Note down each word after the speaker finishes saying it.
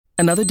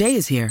Another day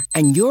is here,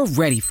 and you're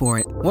ready for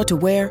it. What to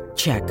wear?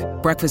 Check.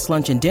 Breakfast,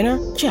 lunch, and dinner?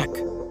 Check.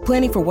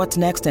 Planning for what's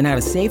next and how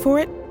to save for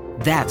it?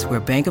 That's where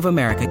Bank of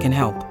America can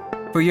help.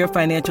 For your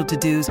financial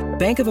to-dos,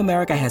 Bank of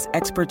America has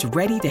experts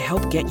ready to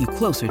help get you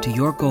closer to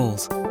your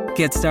goals.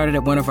 Get started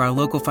at one of our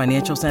local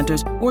financial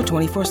centers or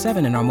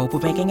 24/7 in our mobile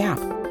banking app.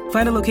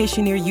 Find a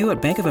location near you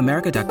at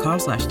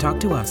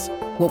bankofamerica.com/talktous.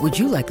 What would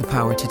you like the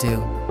power to do?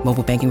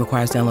 Mobile banking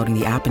requires downloading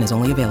the app and is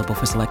only available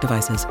for select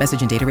devices.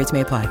 Message and data rates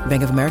may apply.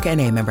 Bank of America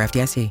N.A., member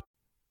FDIC.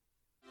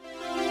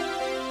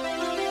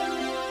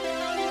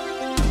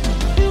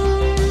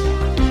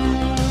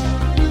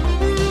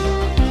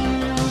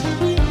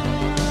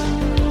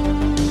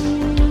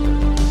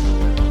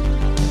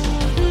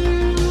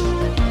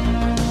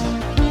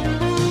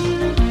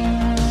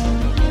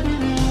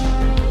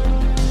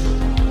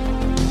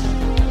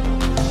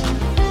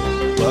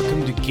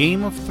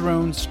 Game of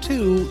Thrones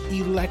 2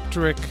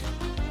 Electric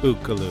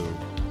Boogaloo.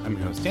 I'm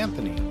your host,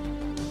 Anthony.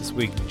 This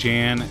week,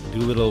 Jan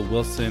Doolittle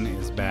Wilson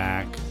is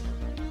back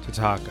to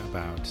talk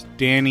about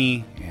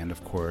Dany and,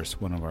 of course,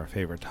 one of our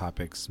favorite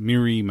topics,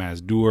 Mirri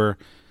Maz Duur.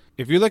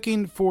 If you're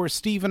looking for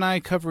Steve and I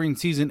covering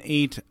Season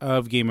 8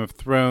 of Game of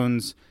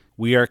Thrones,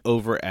 we are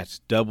over at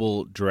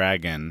Double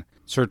Dragon.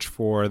 Search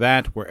for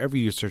that wherever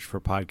you search for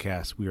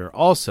podcasts. We are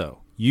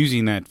also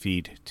using that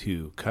feed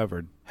to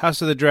cover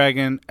House of the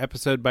Dragon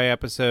episode by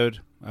episode.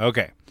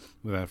 Okay,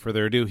 without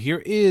further ado,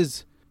 here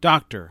is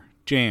Dr.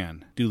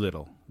 Jan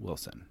Doolittle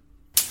Wilson.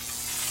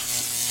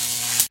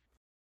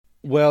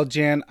 Well,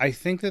 Jan, I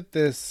think that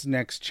this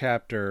next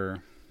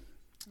chapter,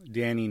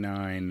 Dany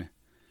 9,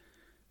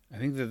 I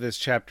think that this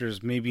chapter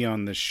is maybe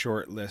on the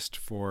short list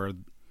for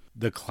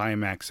the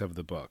climax of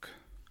the book.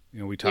 You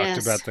know, we talked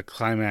about the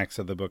climax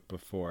of the book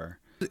before.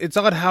 It's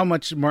odd how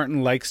much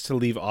Martin likes to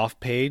leave off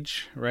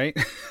page, right?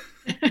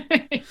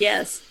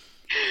 Yes.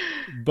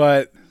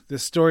 But the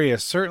story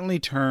has certainly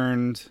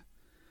turned.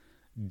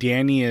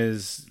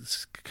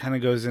 Dany kind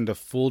of goes into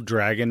full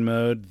dragon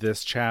mode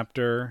this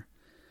chapter.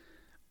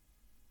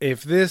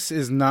 If this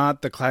is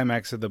not the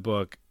climax of the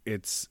book,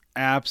 it's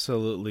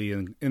absolutely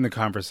in the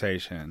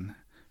conversation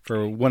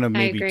for one of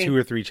maybe 2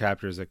 or 3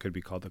 chapters that could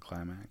be called the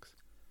climax.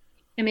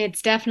 I mean,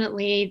 it's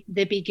definitely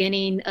the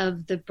beginning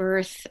of the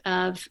birth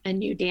of a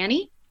new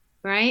Dany,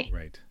 right?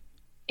 Right.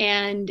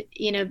 And,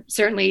 you know,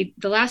 certainly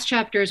the last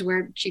chapter is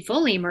where she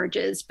fully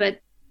emerges,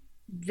 but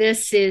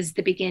this is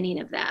the beginning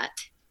of that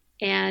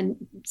and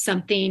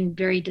something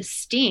very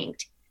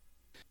distinct.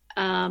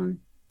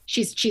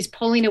 She's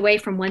pulling away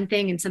from one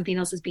thing and something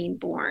else is being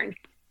born.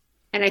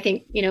 And I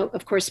think, you know,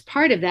 of course,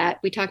 part of that,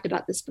 we talked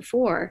about this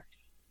before,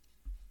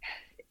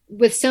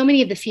 with so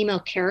many of the female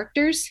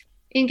characters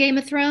in Game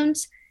of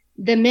Thrones,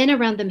 the men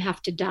around them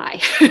have to die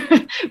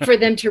for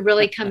them to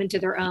really come into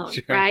their own,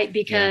 sure. Right?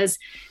 Because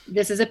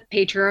this is a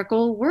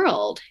patriarchal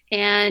world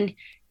and,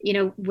 you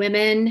know,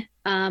 women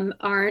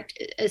aren't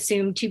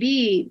assumed to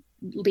be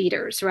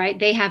leaders, right?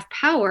 They have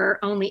power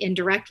only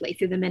indirectly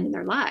through the men in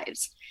their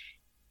lives.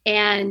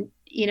 And,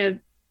 you know,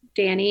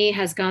 Dany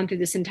has gone through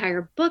this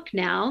entire book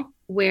now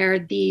where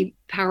the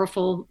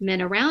powerful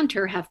men around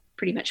her have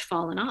pretty much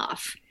fallen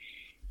off.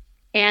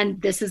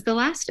 And this is the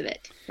last of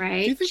it,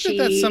 right? Do you think that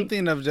that's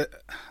something of a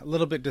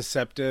little bit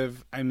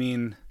deceptive? I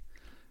mean,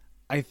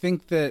 I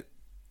think that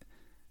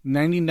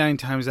 99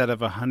 times out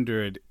of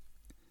 100,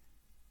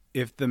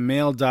 if the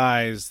male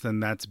dies, then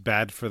that's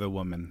bad for the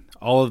woman,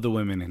 all of the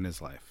women in his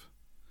life.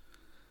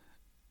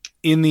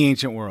 In the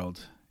ancient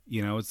world,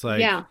 you know, it's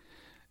like,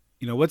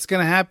 you know, what's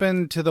going to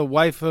happen to the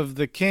wife of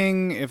the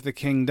king? If the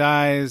king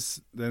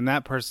dies, then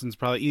that person's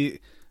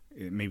probably,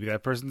 maybe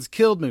that person's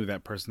killed, maybe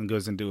that person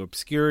goes into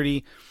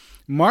obscurity.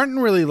 Martin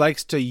really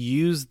likes to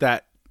use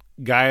that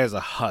guy as a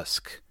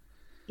husk.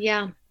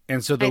 Yeah.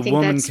 And so the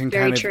woman can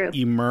kind of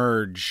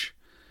emerge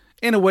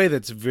in a way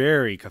that's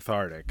very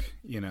cathartic,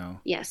 you know?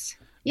 Yes.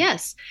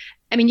 Yes.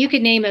 I mean, you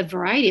could name a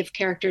variety of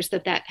characters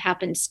that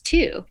happens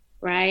to,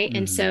 right? Mm-hmm.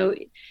 And so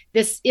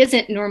this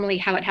isn't normally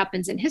how it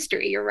happens in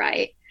history. You're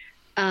right.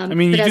 I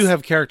mean, you do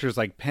have characters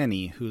like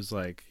Penny, who's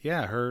like,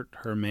 yeah, her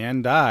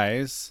man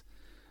dies.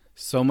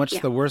 So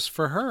much the worse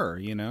for her,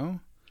 you know?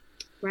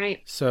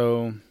 Right.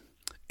 So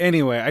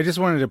anyway, I just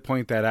wanted to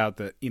point that out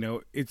that, you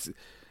know, it's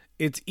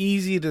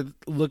easy to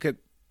look at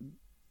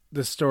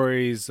the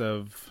stories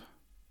of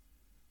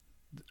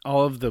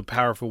all of the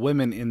powerful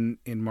women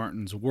in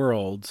Martin's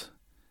world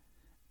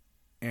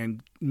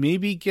and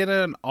maybe get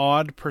an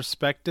odd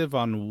perspective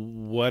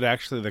on what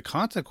actually the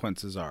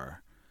consequences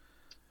are.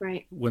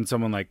 Right. When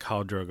someone like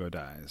Khal Drogo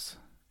dies.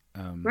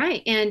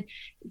 Right. And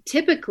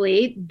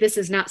typically this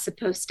is not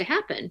supposed to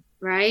happen,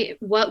 right?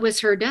 What was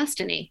her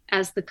destiny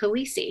as the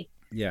Khaleesi?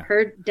 Yeah.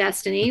 Her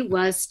destiny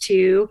was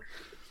to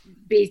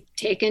be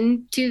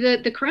taken to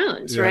the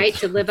crones, right?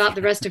 To live out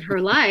the rest of her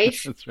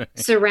life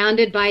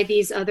surrounded by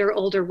these other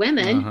older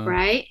women,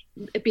 right?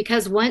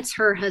 Because once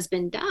her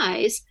husband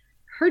dies,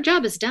 her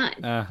job is done,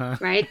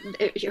 right?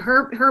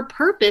 Her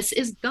purpose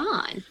is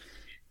gone.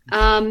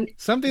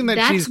 Something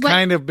that she's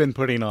kind of been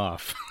putting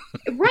off.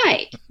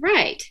 Right.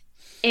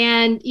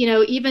 And, you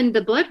know, even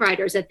the Blood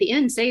Riders at the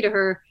end say to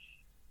her,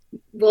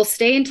 we'll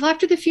stay until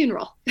after the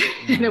funeral.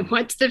 And then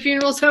once the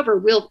funeral's over,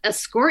 we'll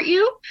escort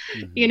you,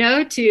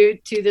 to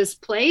this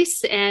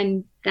place,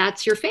 and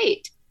that's your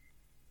fate.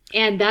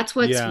 And that's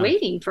what's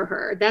waiting for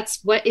her. That's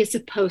what is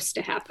supposed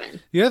to happen.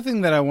 The other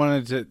thing that I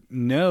wanted to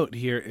note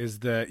here is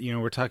that,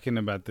 we're talking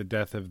about the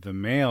death of the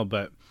male,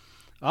 but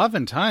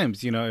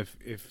oftentimes, if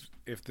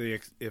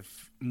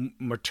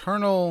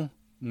maternal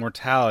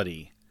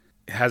mortality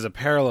has a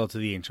parallel to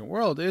the ancient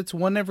world, it's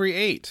 1 every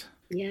 8.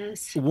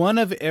 Yes. 1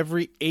 of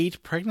every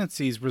 8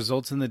 pregnancies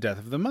results in the death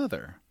of the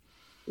mother.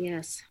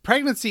 Yes.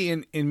 Pregnancy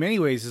in many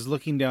ways is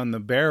looking down the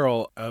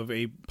barrel of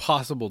a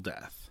possible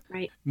death.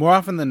 Right. More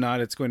often than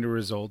not, it's going to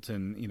result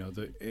in,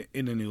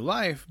 in a new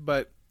life,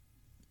 but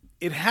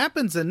it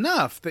happens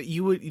enough that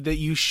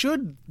you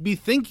should be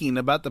thinking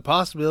about the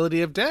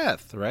possibility of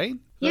death, right?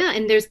 Yeah,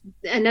 and there's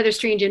another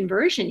strange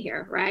inversion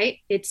here, right?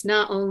 It's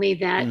not only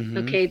that,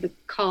 the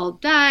call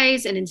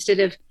dies, and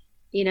instead of,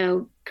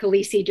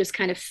 Khaleesi just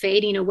kind of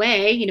fading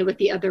away, with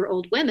the other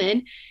old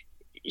women,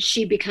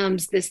 she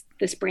becomes this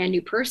brand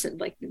new person,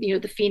 like,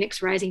 the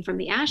phoenix rising from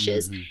the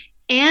ashes.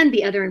 And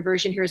the other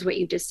inversion here is what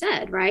you just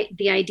said, right?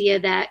 The idea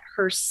that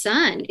her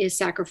son is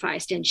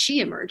sacrificed and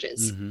she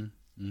emerges.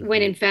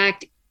 When in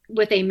fact,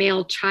 with a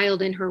male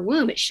child in her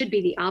womb, it should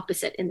be the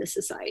opposite in the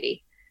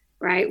society,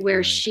 right?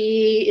 Where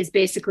she is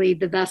basically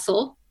the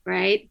vessel,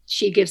 right?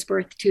 She gives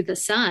birth to the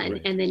son,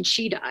 and then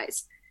she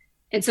dies.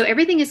 And so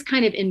everything is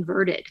kind of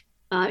inverted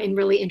in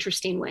really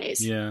interesting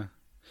ways. Yeah.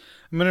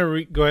 I'm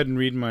going to go ahead and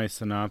read my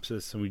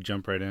synopsis and we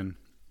jump right in.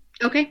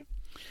 Okay.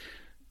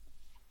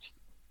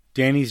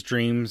 Dany's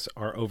dreams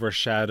are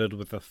overshadowed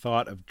with the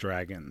thought of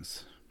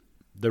dragons.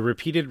 The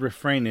repeated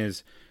refrain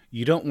is,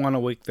 "You don't want to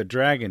wake the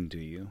dragon, do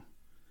you?"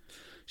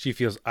 She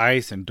feels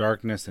ice and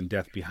darkness and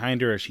death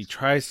behind her as she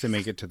tries to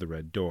make it to the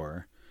red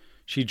door.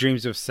 She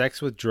dreams of sex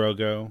with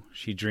Drogo.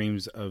 She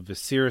dreams of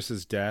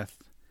Viserys'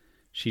 death.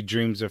 She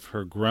dreams of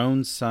her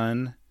grown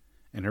son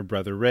and her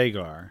brother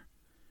Rhaegar.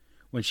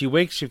 When she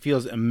wakes, she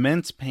feels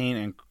immense pain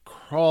and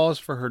crawls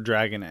for her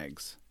dragon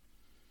eggs.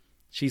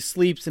 She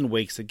sleeps and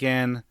wakes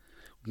again,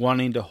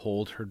 wanting to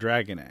hold her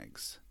dragon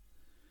eggs.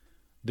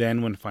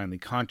 Then, when finally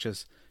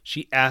conscious,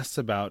 she asks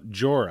about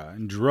Jorah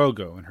and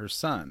Drogo and her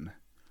son.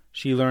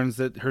 She learns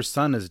that her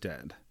son is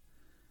dead.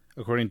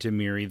 According to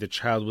Miri, the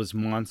child was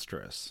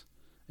monstrous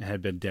and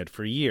had been dead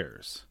for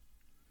years.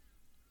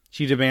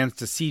 She demands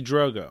to see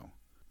Drogo.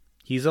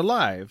 He's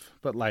alive,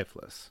 but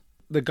lifeless.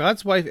 The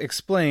God's Wife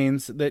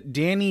explains that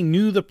Dany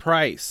knew the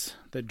price,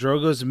 that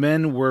Drogo's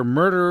men were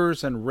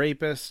murderers and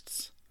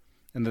rapists,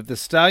 and that the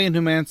stallion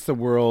who mants the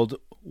world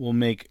will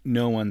make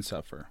no one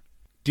suffer.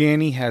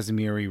 Dany has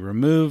Miri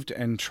removed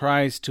and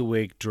tries to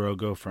wake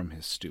Drogo from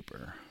his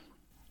stupor.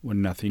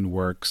 When nothing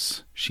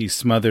works, she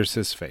smothers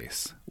his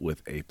face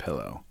with a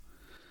pillow.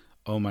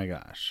 Oh my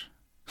gosh.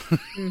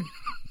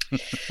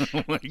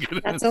 Oh my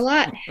goodness. That's a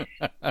lot.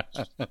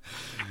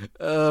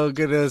 Oh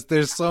goodness.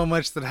 There's so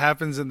much that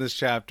happens in this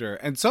chapter.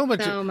 And so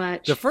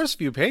much. The first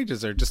few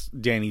pages are just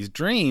Dany's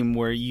dream,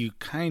 where you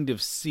kind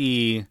of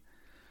see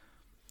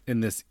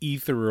in this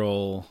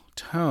ethereal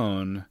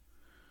tone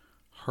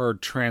her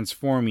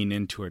transforming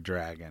into a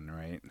dragon,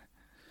 right?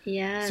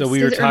 Yeah. So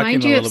we were talking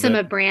remind you a of little some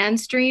bit. of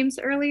Bran's dreams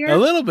earlier? A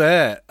little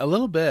bit.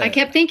 I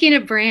kept thinking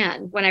of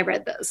Bran when I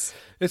read this.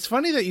 It's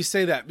funny that you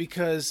say that,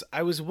 because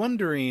I was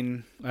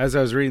wondering, as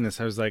I was reading this,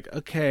 I was like,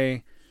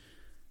 okay,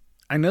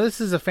 I know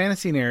this is a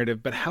fantasy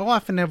narrative, but how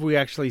often have we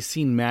actually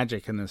seen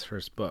magic in this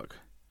first book?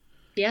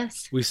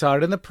 Yes. We saw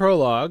it in the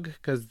prologue,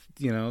 because,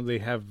 they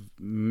have,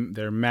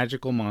 they're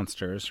magical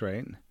monsters,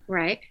 right?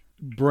 Right.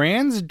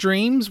 Bran's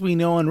dreams, we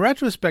know in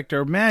retrospect,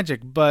 are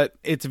magic, but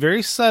it's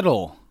very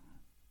subtle.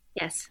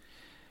 Yes.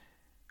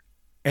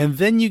 And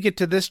then you get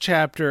to this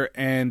chapter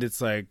and it's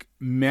like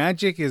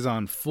magic is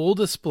on full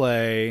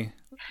display.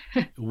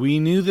 We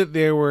knew that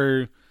there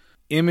were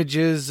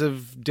images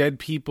of dead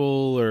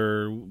people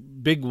or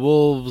big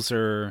wolves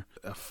or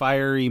a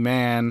fiery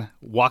man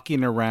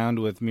walking around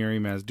with Mirri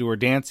Maz Duur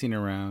dancing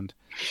around.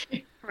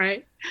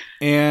 Right.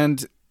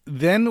 And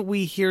then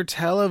we hear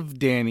tell of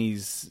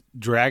Dany's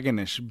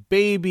dragonish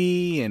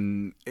baby,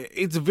 and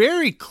it's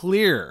very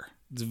clear.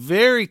 It's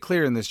very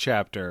clear in this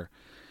chapter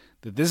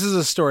that this is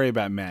a story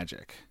about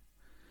magic.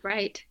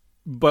 Right.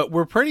 But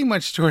we're pretty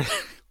much we're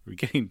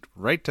getting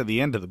right to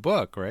the end of the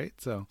book, right?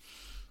 So,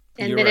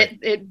 and then right.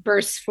 it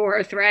bursts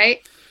forth, right?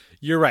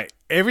 You're right.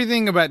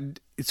 Everything about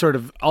sort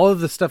of all of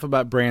the stuff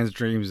about Bran's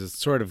dreams is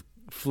sort of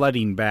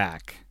flooding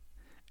back.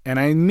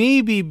 And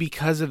maybe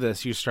because of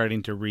this, you're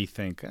starting to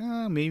rethink,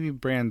 maybe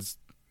Bran's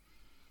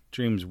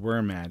dreams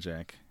were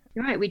magic.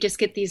 You're right. We just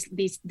get these,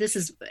 this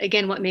is,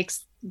 again, what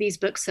makes these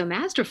books so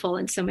masterful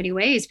in so many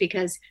ways,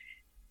 because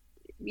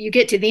you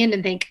get to the end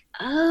and think,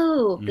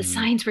 the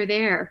signs were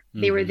there.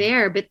 They were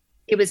there, but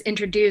it was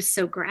introduced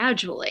so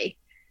gradually.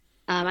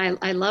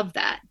 I love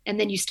that. And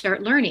then you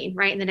start learning,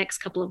 right, in the next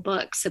couple of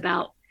books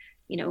about,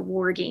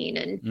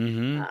 warging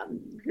and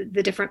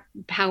the different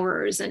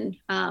powers and,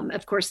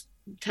 of course,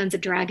 tons of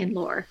dragon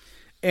lore.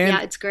 And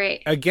yeah, it's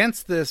great.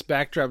 Against this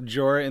backdrop,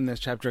 Jorah in this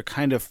chapter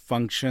kind of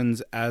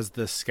functions as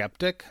the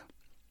skeptic.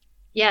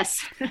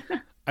 Yes.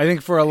 I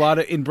think for a lot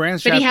of in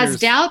Bran's But chapters, he has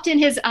doubt in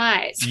his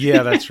eyes.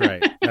 Yeah, that's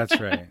right. That's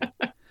right.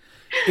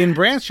 In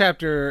Bran's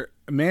chapter,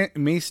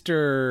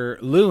 Maester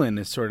Lewin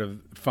is sort of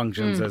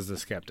functions as the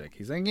skeptic.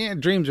 He's like, yeah,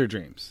 dreams are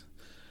dreams.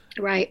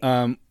 Right.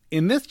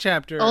 In this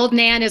chapter, Old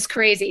Nan is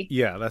crazy.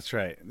 Yeah, that's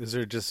right. These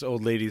are just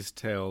old ladies'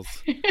 tales.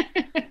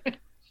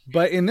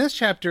 But in this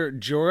chapter,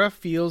 Jorah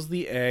feels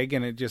the egg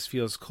and it just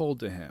feels cold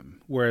to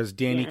him, whereas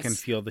Dany can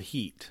feel the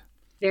heat.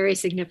 Very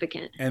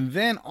significant. And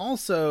then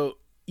also,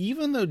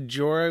 even though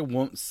Jorah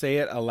won't say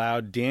it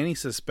aloud, Dany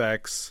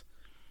suspects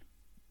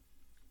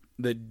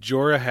that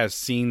Jorah has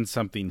seen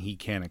something he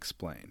can't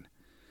explain.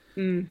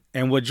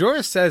 And what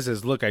Jorah says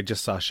is, look, I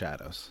just saw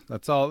shadows.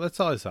 That's all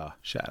I saw,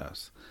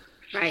 shadows.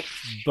 Right.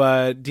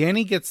 But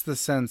Dany gets the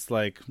sense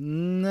like,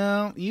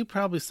 no, you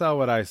probably saw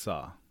what I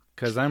saw,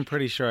 because I'm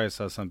pretty sure I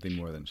saw something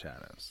more than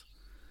shadows.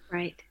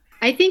 Right.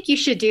 I think you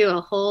should do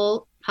a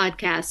whole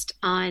podcast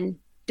on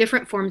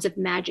different forms of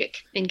magic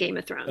in Game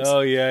of Thrones.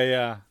 Oh,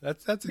 yeah.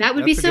 That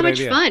would be so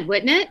much fun,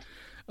 wouldn't it?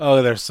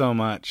 Oh, there's so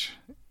much.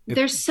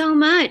 There's so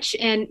much.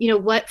 And,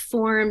 what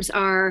forms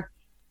are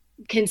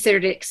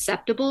considered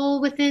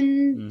acceptable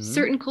within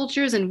certain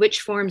cultures and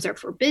which forms are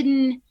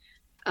forbidden.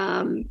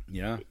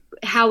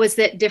 How is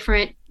that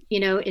different,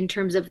 in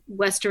terms of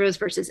Westeros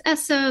versus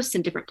Essos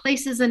and different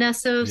places in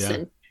Essos? Yeah.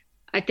 And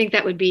I think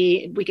that would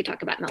be, we could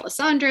talk about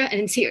Melisandre.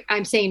 And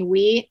I'm saying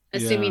we,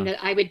 assuming that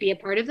I would be a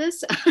part of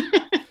this.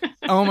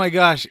 Oh my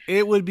gosh.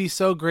 It would be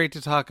so great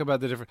to talk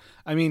about the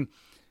different,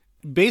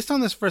 based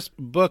on this first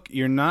book,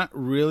 you're not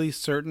really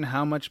certain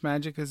how much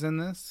magic is in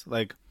this.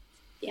 Like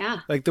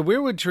the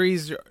weirwood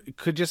trees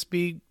could just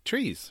be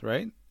trees,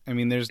 right?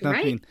 There's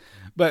nothing,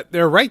 but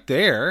they're right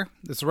there.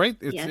 It's right.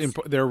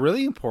 They're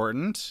really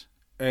important.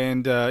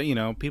 And,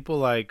 people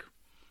like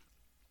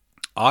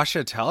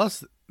Asha tell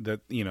us that,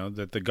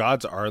 that the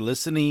gods are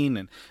listening.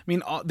 And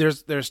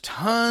there's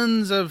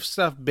tons of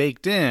stuff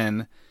baked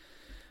in,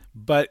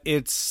 but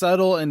it's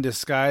subtle and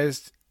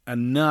disguised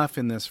enough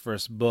in this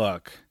first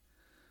book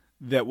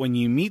that when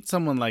you meet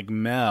someone like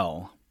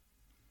Mel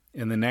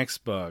in the next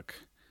book,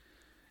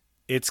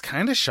 it's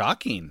kind of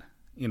shocking.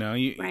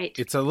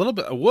 It's a little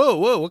bit,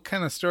 whoa, what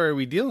kind of story are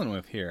we dealing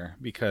with here?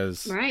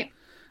 Because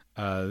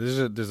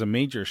there's a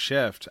major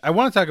shift. I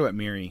want to talk about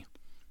Miri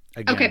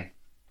again. Okay.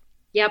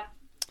 Yep.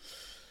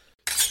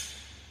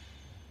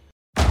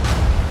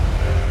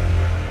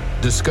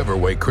 Discover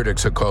why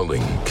critics are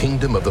calling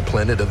Kingdom of the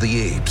Planet of the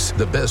Apes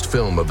the best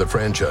film of the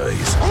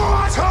franchise.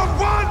 What a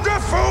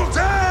wonderful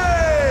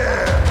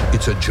day!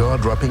 It's a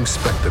jaw-dropping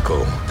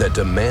spectacle that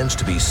demands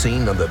to be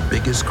seen on the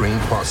biggest screen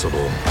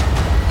possible.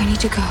 I need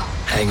to go.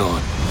 Hang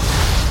on.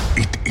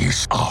 It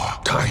is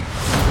our time.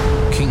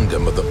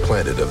 Kingdom of the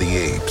Planet of the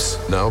Apes.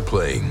 Now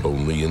playing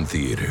only in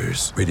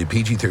theaters. Rated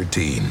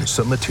PG-13.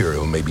 Some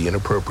material may be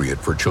inappropriate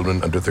for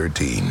children under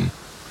 13.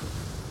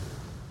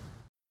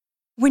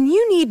 When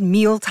you need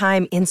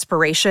mealtime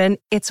inspiration,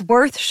 it's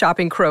worth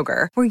shopping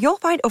Kroger, where you'll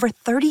find over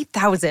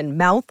 30,000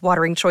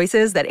 mouth-watering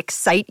choices that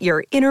excite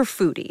your inner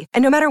foodie.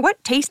 And no matter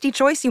what tasty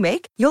choice you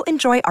make, you'll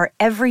enjoy our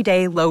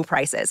everyday low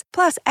prices,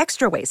 plus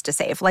extra ways to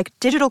save, like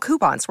digital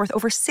coupons worth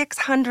over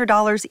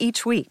 $600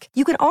 each week.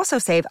 You can also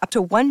save up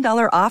to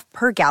 $1 off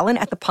per gallon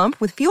at the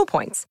pump with fuel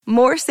points.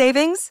 More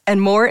savings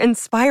and more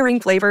inspiring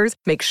flavors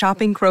make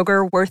shopping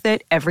Kroger worth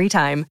it every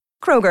time.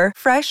 Kroger,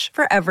 fresh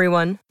for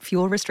everyone.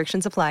 Fuel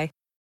restrictions apply.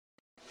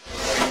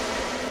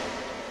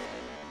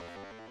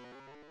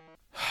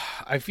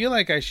 I feel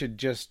like I should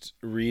just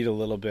read a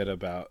little bit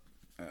about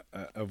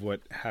of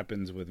what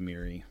happens with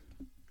Miri.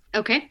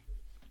 Okay.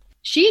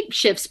 She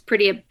shifts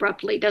pretty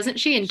abruptly, doesn't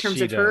she, in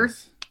terms of her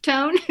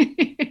tone?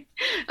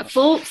 A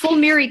full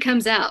Miri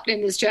comes out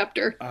in this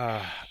chapter.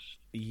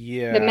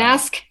 Yeah. The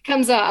mask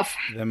comes off.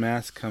 The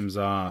mask comes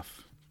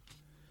off.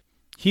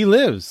 He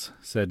lives,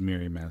 said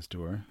Miri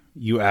Mazdor.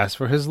 You asked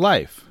for his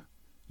life.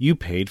 You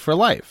paid for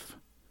life.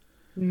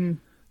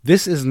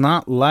 This is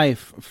not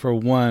life for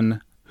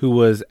one who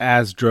was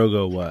as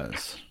Drogo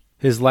was.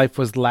 His life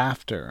was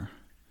laughter,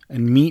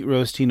 and meat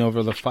roasting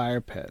over the fire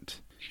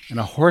pit, and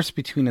a horse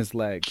between his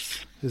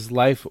legs. His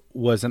life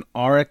was an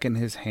auric in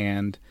his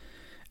hand,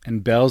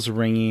 and bells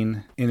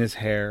ringing in his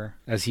hair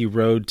as he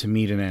rode to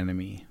meet an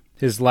enemy.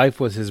 His life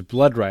was his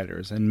blood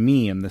riders, and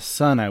me, and the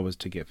son I was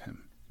to give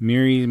him.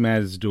 Miri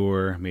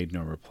Mazdor made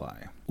no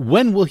reply.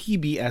 When will he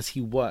be as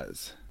he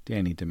was?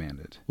 Dany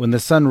demanded. When the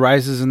sun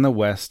rises in the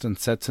west and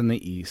sets in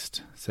the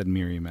east, said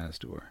Miri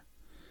Mazdor.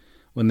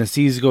 When the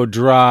seas go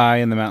dry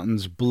and the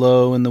mountains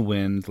blow in the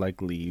wind like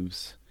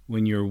leaves,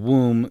 when your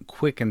womb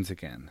quickens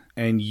again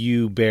and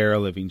you bear a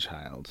living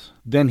child,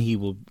 then he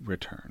will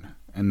return,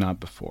 and not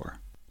before.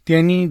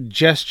 Dany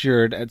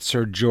gestured at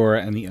Ser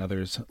Jorah and the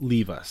others.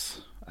 Leave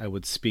us. I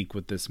would speak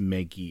with this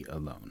Maggie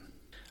alone.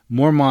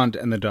 Mormont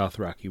and the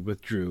Dothraki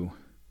withdrew.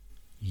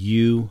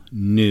 You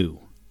knew,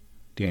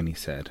 Dany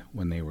said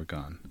when they were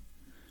gone.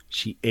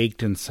 She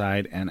ached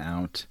inside and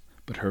out,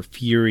 but her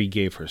fury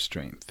gave her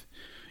strength.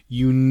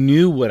 You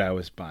knew what I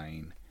was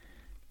buying,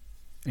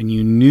 and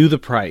you knew the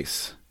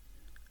price,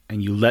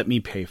 and you let me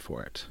pay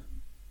for it.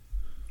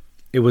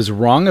 It was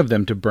wrong of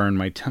them to burn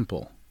my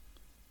temple,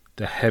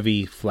 the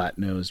heavy,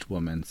 flat-nosed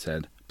woman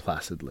said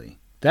placidly.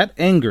 That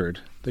angered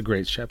the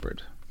great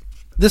shepherd.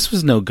 This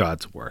was no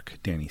God's work,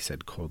 Dany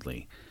said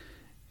coldly.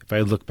 If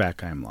I look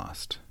back, I am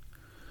lost.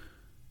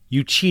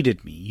 You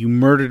cheated me. You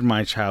murdered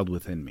my child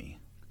within me.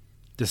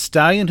 The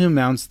stallion who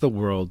mounts the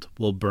world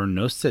will burn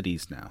no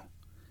cities now.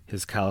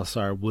 His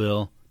Khalasar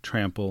will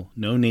trample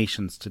no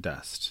nations to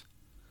dust.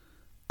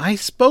 I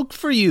spoke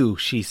for you,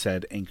 she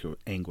said,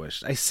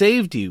 anguished. I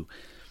saved you.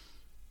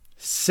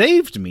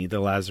 Saved me, the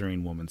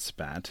Lazarene woman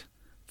spat.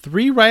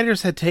 3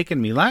 riders had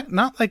taken me,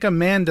 not like a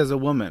man does a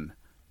woman,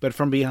 but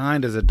from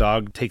behind as a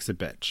dog takes a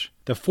bitch.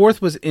 The 4th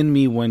was in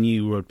me when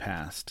you rode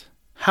past.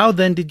 How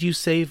then did you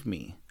save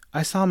me?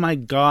 I saw my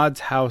God's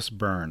house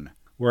burn,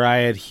 where I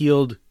had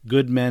healed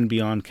good men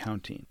beyond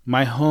counting.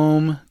 My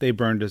home they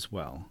burned as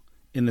well.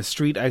 In the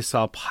street I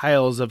saw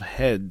piles of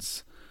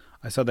heads.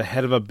 I saw the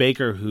head of a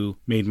baker who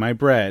made my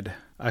bread.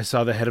 I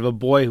saw the head of a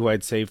boy who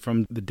I'd saved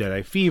from the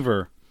dead-eye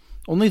fever.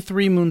 Only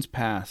 3 moons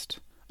passed.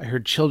 I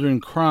heard children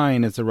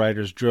crying as the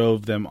riders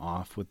drove them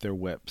off with their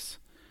whips.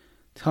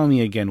 Tell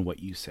me again what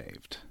you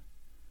saved.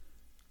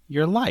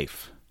 Your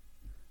life.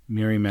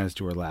 Mirri Maz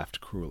Duur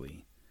laughed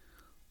cruelly.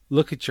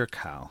 Look at your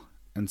cow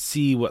and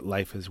see what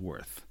life is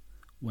worth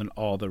when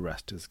all the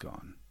rest is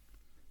gone.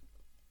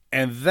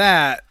 And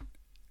that,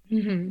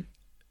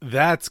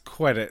 that's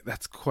quite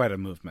a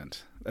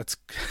movement.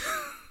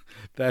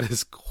 That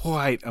is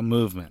quite a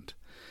movement.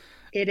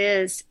 It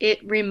is. It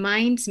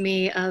reminds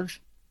me of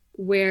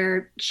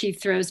where she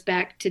throws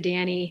back to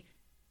Dany,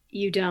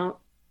 you don't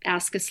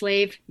ask a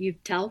slave, you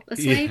tell a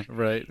slave. Yeah,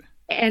 right.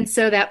 And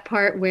so that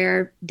part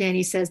where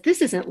Dany says,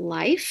 this isn't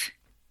life.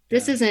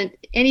 This isn't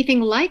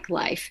anything like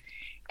life.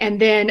 And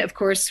then, of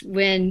course,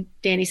 when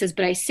Dany says,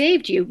 but I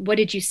saved you, what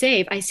did you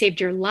save? I saved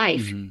your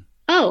life. Mm-hmm.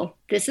 Oh,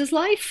 this is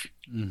life?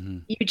 Mm-hmm.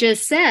 You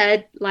just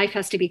said life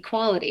has to be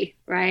quality,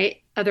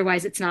 right?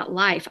 Otherwise, it's not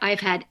life. I've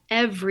had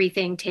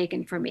everything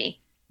taken from me.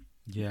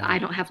 Yeah. I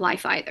don't have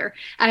life either.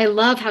 And I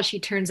love how she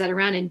turns that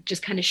around and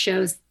just kind of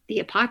shows the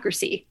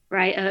hypocrisy,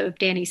 right, of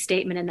Dany's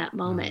statement in that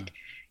moment.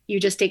 You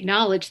just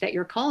acknowledge that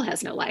your call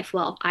has no life.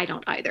 Well, I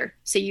don't either.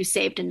 So you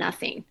saved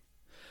nothing.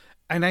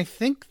 And I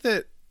think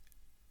that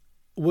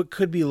what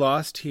could be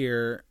lost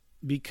here,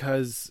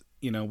 because,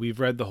 you know, we've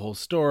read the whole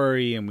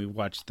story and we've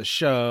watched the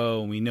show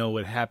and we know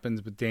what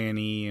happens with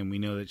Dany and we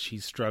know that she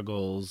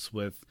struggles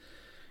with,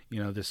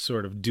 you know, this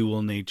sort of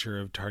dual nature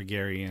of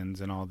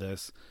Targaryens and all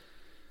this.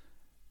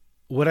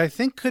 What I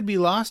think could be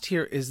lost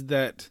here is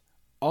that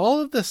all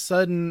of a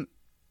sudden,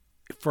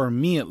 for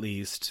me at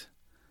least,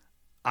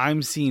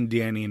 I'm seeing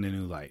Dany in a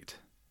new light.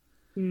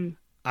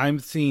 I'm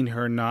seeing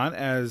her not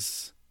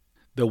as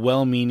the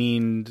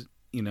well-meaning,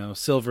 you know,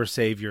 silver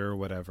savior or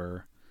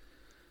whatever.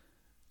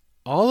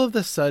 All of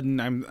a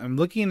sudden, I'm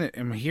looking at,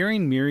 I'm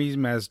hearing Mirri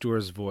Maz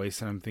Duur's voice,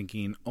 and I'm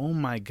thinking, oh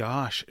my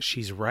gosh,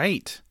 she's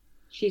right.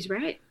 She's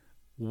right.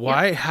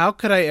 Why? Yep. How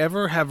could I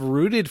ever have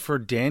rooted for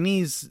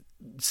Dany's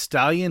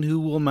stallion who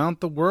will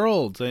mount the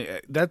world?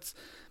 That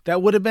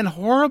would have been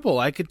horrible.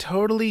 I could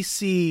totally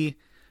see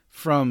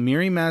from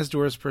Mirri Maz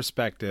Duur's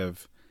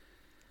perspective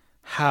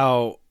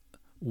how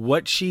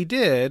what she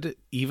did,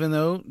 even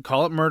though,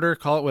 call it murder,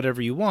 call it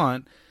whatever you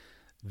want,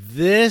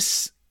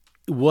 this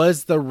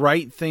was the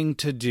right thing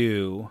to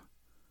do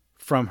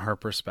from her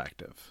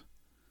perspective.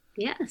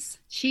 Yes,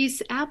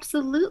 she's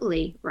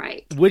absolutely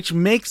right. Which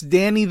makes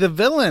Dany the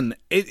villain.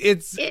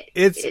 It's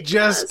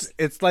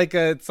like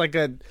a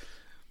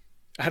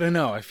I don't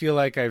know. I feel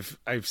like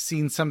I've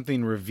seen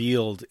something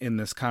revealed in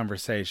this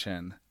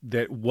conversation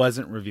that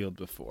wasn't revealed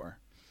before.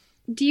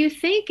 Do you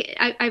think,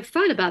 I've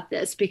thought about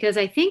this because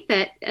I think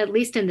that at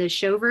least in the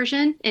show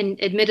version,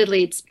 and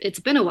admittedly it's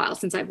been a while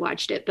since I've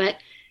watched it, but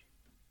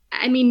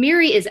I mean,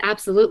 Mirri is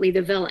absolutely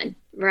the villain,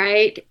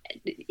 right?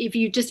 If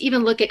you just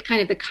even look at kind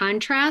of the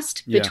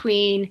contrast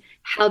between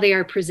how they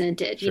are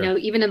presented, you know,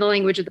 even in the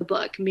language of the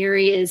book,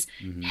 Mirri is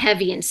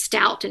heavy and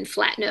stout and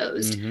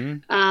flat-nosed.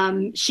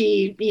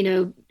 She, you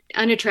know,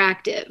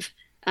 unattractive,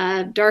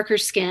 darker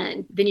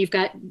skin. Then you've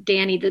got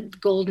Dany, the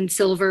gold and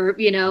silver,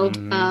 you know,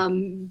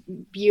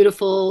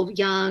 beautiful,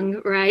 young,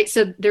 right?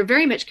 So they're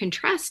very much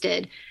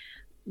contrasted.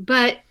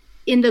 But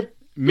in the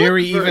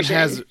Mirri even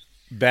has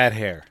bad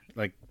hair,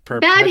 like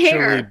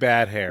perpetually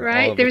bad hair,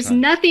 right? There's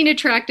nothing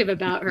attractive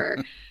about her.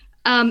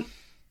 I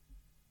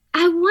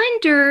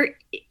wonder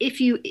if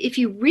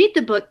you read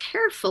the book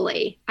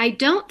carefully, I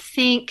don't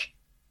think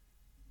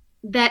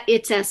that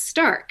it's as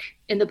stark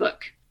in the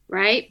book,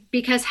 right?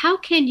 Because how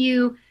can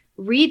you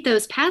read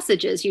those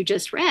passages you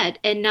just read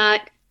and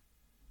not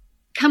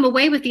come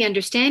away with the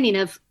understanding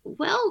of,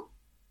 well,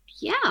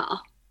 yeah,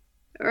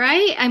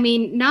 right? I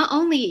mean, not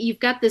only you've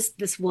got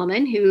this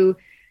woman who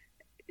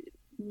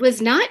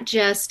was not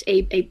just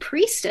a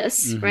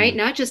priestess, right?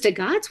 Not just a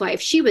god's wife.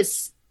 She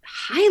was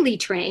highly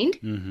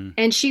trained,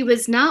 and she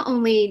was not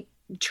only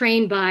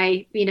trained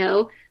by, you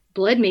know,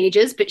 blood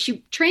mages, but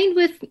she trained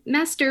with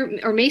Maester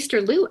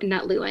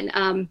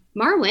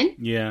Marwyn.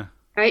 Yeah.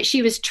 Right.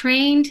 She was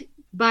trained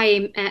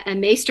by a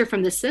maester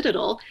from the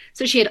Citadel.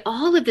 So she had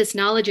all of this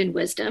knowledge and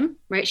wisdom,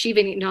 right? She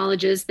even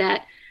acknowledges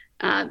that,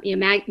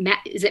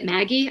 is it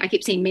Maggie? I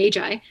keep saying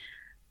Magi,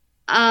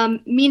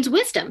 means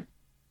wisdom,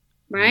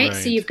 right?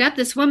 So you've got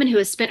this woman who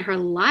has spent her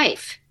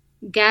life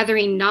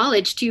gathering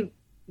knowledge to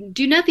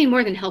do nothing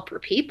more than help her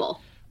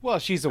people. Well,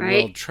 she's a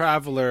world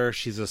traveler.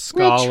 She's a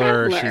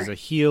scholar. She's a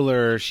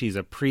healer. She's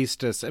a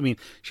priestess. I mean,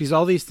 she's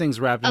all these things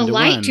wrapped into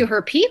one. A light to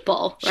her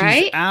people,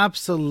 right? She's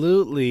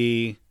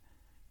absolutely,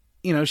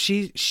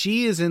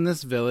 she is in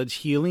this village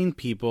healing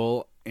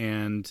people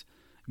and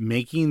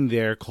making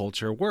their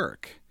culture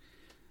work.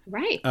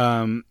 Right.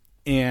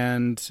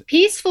 And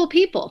peaceful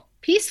people.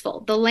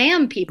 Peaceful. The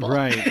lamb people.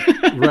 Right.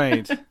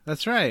 Right.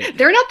 That's right.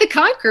 They're not the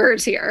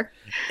conquerors here.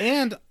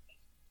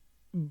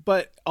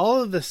 But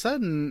all of a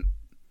sudden,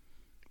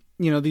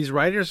 these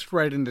riders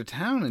ride into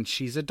town and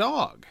she's a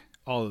dog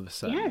all of a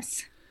sudden.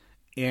 Yes.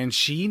 And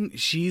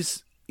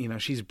she's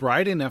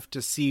bright enough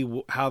to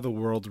see how the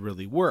world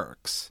really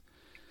works.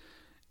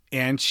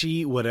 And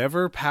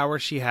whatever power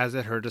she has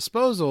at her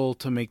disposal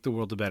to make the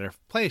world a better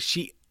place,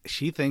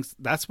 she thinks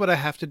that's what I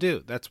have to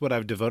do. That's what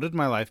I've devoted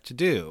my life to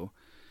do.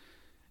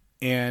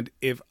 And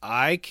if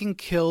I can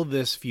kill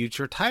this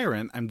future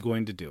tyrant, I'm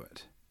going to do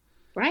it.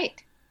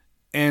 Right.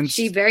 And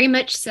she very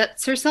much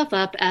sets herself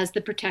up as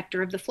the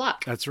protector of the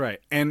flock. That's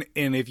right. And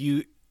if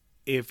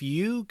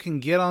you can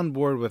get on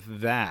board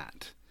with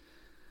that,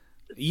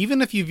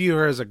 even if you view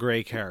her as a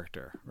gray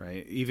character,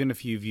 right? Even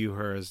if you view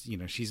her as,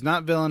 she's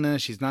not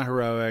villainous, she's not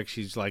heroic,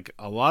 she's like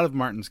a lot of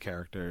Martin's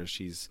characters,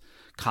 she's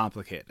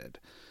complicated.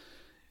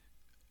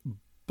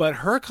 But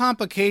her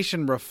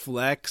complication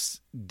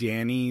reflects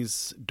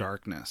Dany's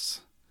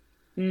darkness.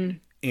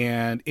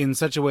 And in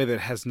such a way that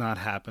has not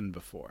happened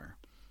before.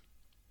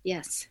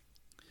 Yes.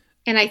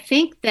 And I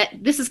think that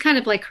this is kind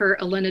of like her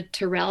Olenna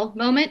Tyrell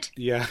moment.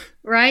 Yeah.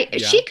 Right?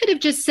 Yeah. She could have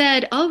just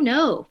said, oh,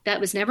 no, that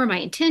was never my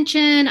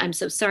intention. I'm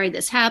so sorry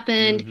this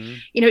happened.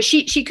 Mm-hmm.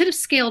 She could have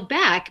scaled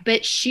back,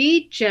 but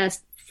she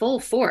just full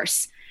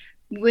force.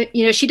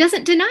 She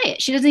doesn't deny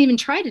it. She doesn't even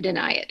try to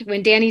deny it.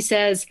 When Dany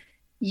says,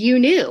 you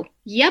knew.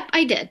 Yep,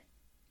 I did.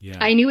 Yeah.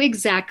 I knew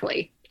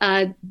exactly.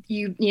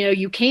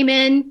 You came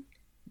in.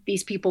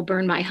 These people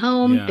burned my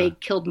home. Yeah. They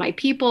killed my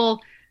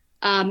people.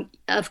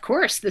 Of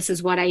course, this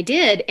is what I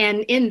did.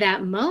 And in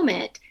that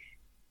moment,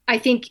 I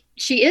think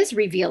she is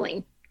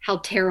revealing how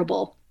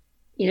terrible,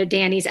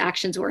 Dany's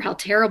actions were, how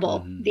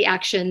terrible the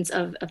actions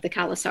of the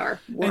Khalasar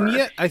were. And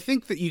yet, I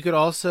think that you could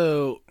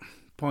also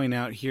point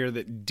out here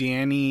that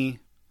Dany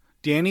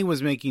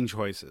was making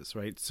choices,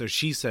 right? So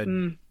she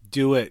said,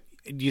 do it.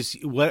 You see,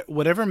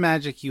 whatever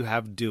magic you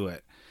have, do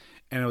it.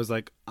 And it was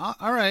like, all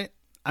right,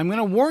 I'm going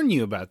to warn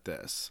you about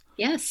this.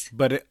 Yes.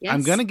 But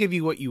I'm going to give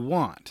you what you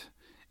want.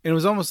 And it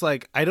was almost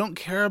like, I don't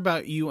care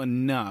about you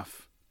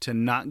enough to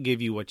not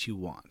give you what you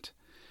want.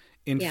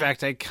 In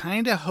fact, I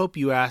kind of hope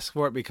you ask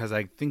for it because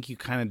I think you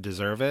kind of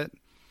deserve it.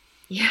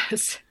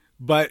 Yes.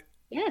 But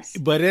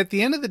at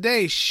the end of the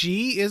day,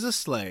 she is a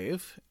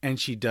slave and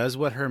she does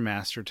what her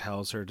master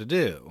tells her to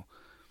do.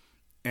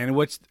 And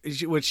what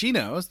she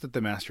knows that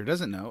the master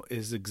doesn't know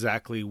is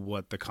exactly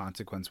what the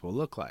consequence will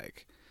look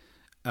like.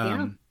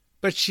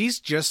 But she's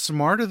just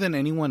smarter than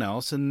anyone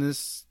else in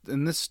this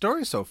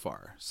story so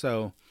far.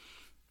 So,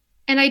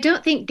 and I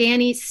don't think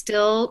Dany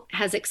still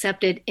has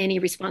accepted any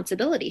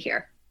responsibility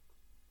here.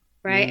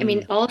 Right. I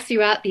mean, all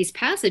throughout these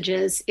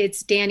passages,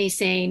 it's Dany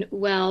saying,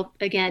 well,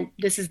 again,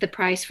 this is the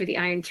price for the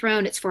Iron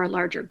Throne. It's for a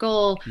larger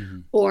goal.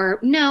 Or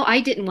no, I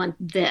didn't want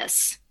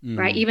this.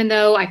 Right. Even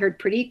though I heard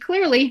pretty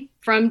clearly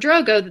from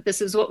Drogo that this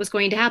is what was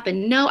going to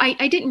happen. No,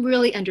 I didn't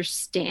really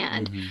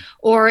understand.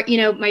 Or,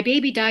 my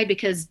baby died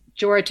because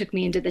Jorah took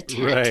me into the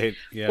tent. Right.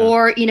 Yeah.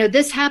 Or,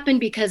 this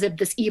happened because of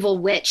this evil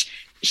witch.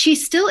 She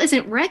still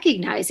isn't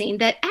recognizing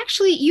that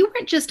actually you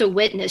weren't just a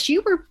witness.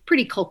 You were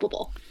pretty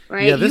culpable.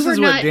 Right? Yeah, this is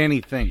what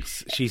Dany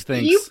thinks. She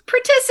thinks you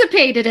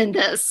participated in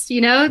this,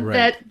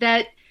 right.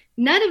 that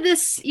none of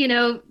this,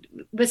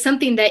 was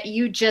something that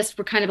you just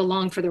were kind of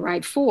along for the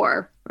ride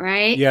for,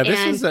 right? Yeah,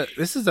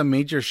 this is a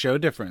major show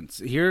difference.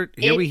 Here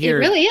we hear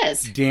it really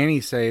is.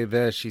 Dany say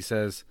this. She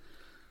says,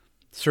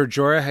 Sir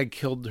Jorah had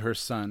killed her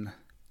son.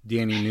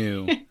 Dany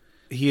knew.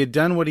 He had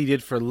done what he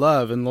did for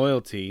love and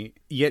loyalty,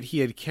 yet he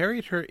had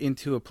carried her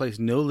into a place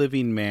no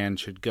living man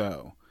should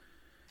go,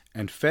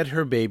 and fed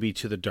her baby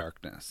to the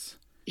darkness.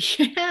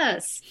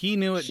 Yes. He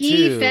knew it too.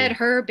 He fed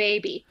her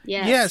baby.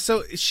 Yes. Yeah,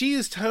 so she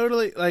is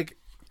totally like,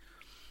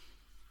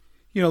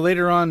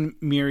 later on,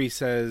 Miri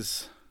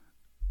says,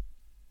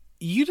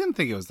 you didn't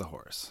think it was the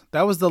horse.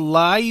 That was the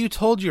lie you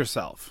told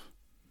yourself.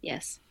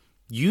 Yes.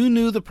 You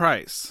knew the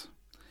price.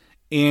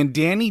 And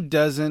Dany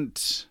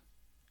doesn't,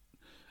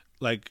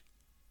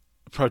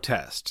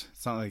 protest.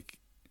 It's not like,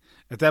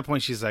 at that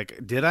point, she's like,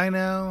 did I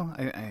know?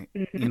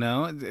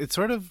 It's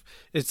sort of,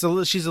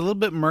 she's a little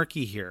bit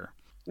murky here.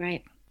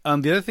 Right.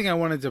 The other thing I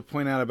wanted to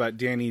point out about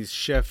Dany's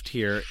shift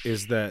here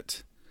is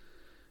that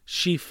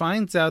she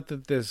finds out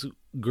that this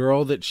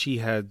girl that she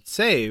had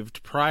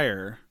saved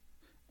prior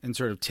and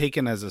sort of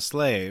taken as a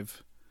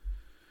slave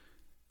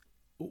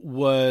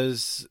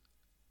was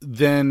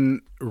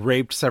then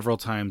raped several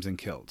times and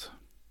killed.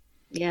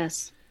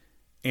 Yes.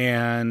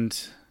 And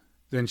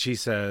then she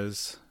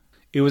says,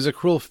 "It was a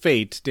cruel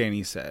fate,"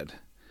 Dany said,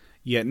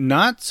 "yet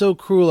not so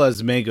cruel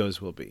as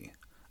Maegor's will be.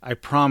 I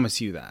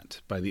promise you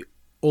that, by the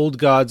old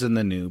gods and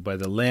the new, by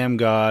the lamb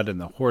god and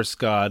the horse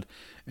god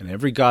and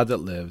every god that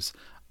lives,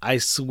 I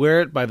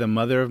swear it by the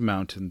mother of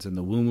mountains and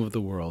the womb of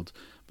the world,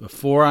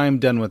 before I am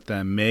done with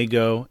them,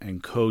 Maegor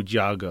and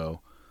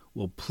Ko-Jago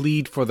will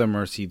plead for the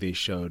mercy they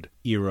showed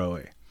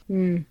Iroe."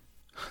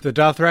 The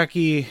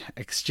Dothraki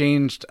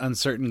exchanged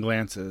uncertain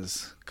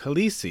glances.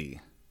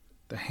 "Khaleesi,"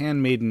 the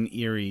handmaiden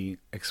Irri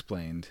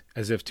explained,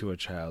 as if to a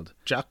child,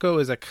 "Jocko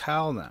is a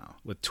Khal now,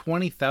 with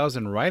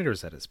 20,000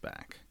 riders at his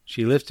back."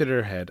 She lifted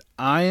her head.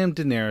 "I am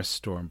Daenerys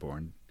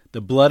Stormborn,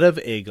 the blood of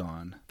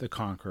Aegon, the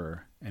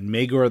Conqueror, and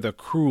Maegor the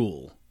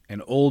Cruel,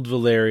 and old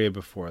Valyria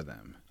before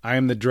them. I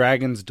am the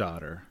dragon's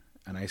daughter,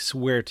 and I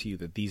swear to you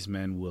that these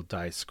men will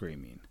die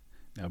screaming.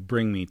 Now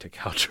bring me to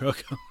Khal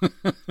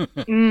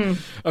Drogo."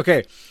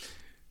 Okay.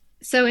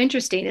 So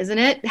interesting, isn't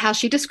it? How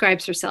she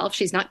describes herself.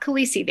 She's not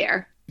Khaleesi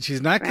there.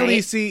 She's not right?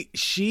 Khaleesi.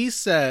 She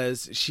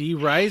says, she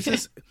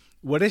rises.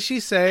 What does she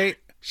say?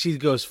 She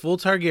goes full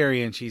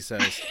Targaryen, she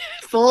says.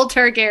 Full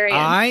Targaryen.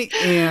 "I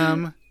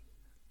am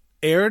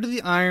heir to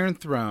the Iron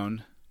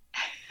Throne.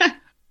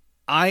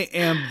 I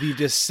am the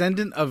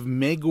descendant of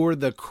Maegor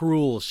the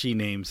Cruel," she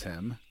names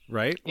him,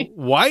 right?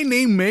 Why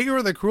name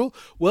Maegor the Cruel?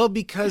 Well,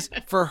 because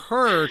for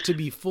her to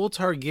be full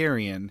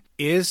Targaryen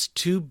is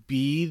to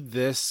be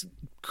this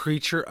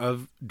creature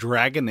of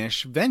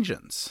dragonish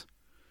vengeance.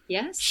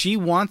 Yes. She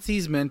wants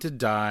these men to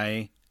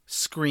die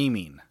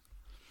screaming.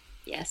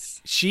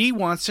 Yes. She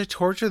wants to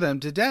torture them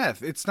to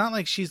death. It's not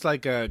like she's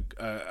like a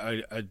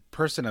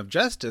person of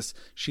justice.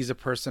 She's a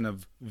person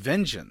of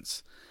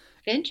vengeance.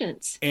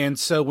 Vengeance. And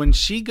so when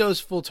she goes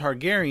full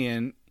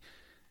Targaryen,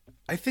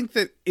 I think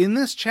that in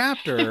this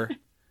chapter,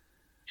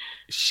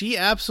 she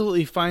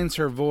absolutely finds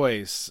her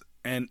voice,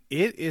 and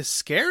it is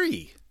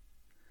scary.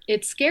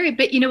 It's scary.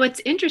 But you know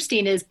what's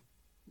interesting is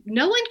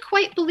no one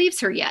quite believes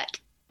her yet.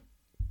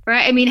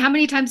 Right? I mean, how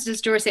many times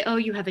does Jorah say, "Oh,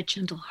 you have a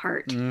gentle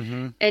heart"?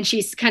 Mm-hmm. And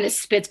she kind of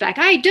spits back,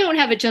 "I don't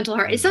have a gentle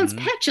heart." It sounds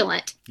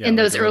petulant in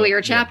those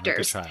earlier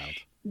chapters. Like a child.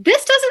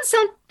 This doesn't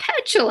sound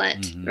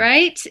petulant,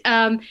 right?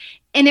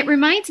 And it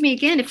reminds me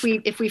again, if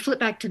we flip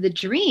back to the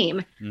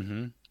dream,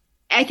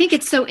 I think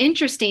it's so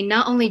interesting,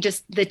 not only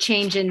just the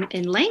change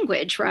in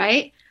language,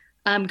 right?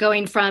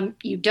 Going from,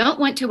 "you don't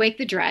want to wake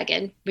the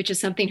dragon," which is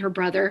something her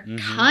brother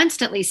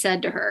constantly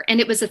said to her. And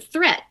it was a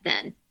threat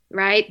then,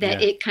 right?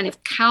 That it kind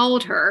of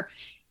cowed her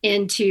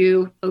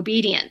into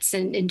obedience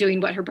and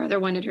doing what her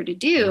brother wanted her to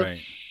do. Right.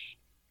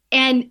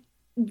 And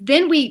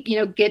then we,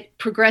 get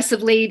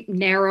progressively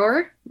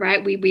narrower,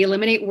 right? We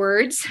eliminate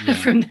words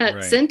from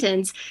that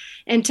sentence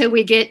until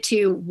we get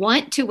to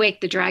want to wake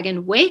the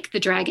dragon,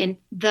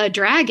 the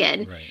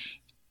dragon. Right.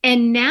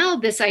 And now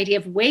this idea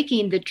of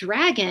waking the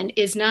dragon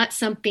is not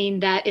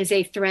something that is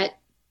a threat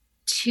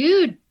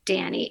to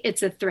Dany.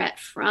 It's a threat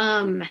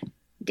from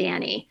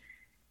Dany.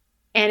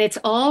 And it's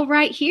all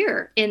right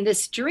here in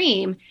this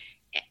dream,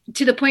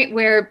 to the point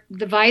where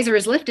the visor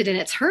is lifted and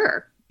it's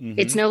her.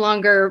 It's no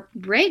longer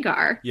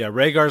Rhaegar. Yeah,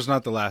 Rhaegar's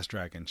not the last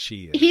dragon.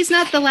 She is. He's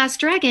not the last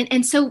dragon.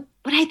 And so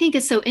what I think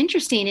is so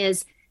interesting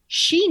is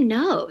she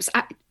knows.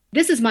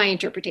 This is my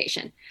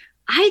interpretation.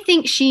 I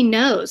think she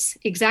knows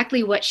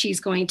exactly what she's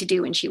going to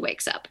do when she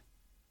wakes up.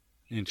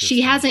 She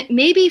hasn't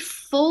maybe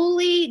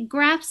fully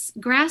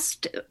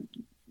grasped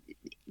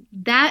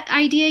that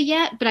idea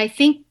yet, but I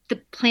think the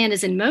plan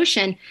is in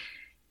motion.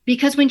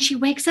 Because when she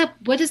wakes up,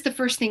 what is the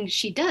first thing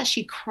she does?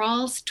 She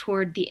crawls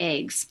toward the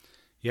eggs.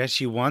 Yeah,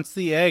 she wants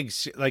the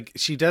eggs.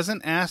 She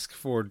doesn't ask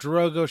for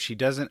Drogo. She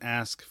doesn't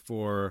ask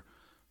for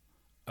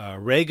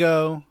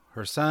Rhaego,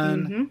 her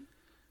son.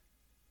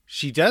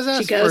 She does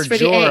ask for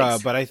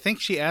Jorah, but I think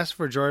she asks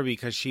for Jorah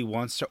because she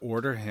wants to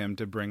order him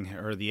to bring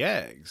her the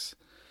eggs.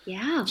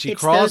 Yeah, she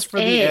crawls for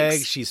the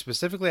eggs. She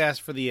specifically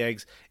asked for the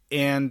eggs.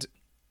 And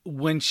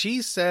when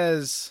she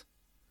says,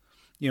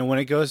 when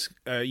it goes,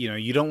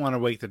 you don't want to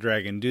wake the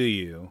dragon, do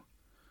you?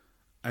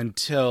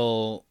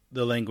 Until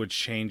the language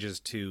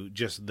changes to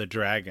just the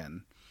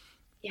dragon.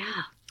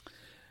 Yeah.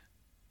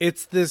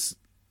 It's this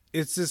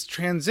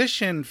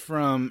transition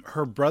from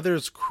her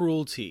brother's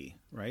cruelty,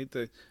 right?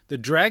 The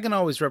dragon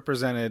always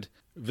represented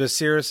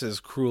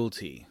Viserys's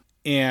cruelty.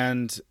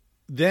 And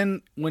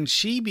then when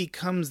she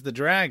becomes the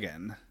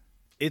dragon,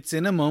 it's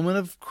in a moment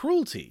of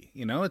cruelty.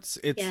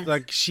 It's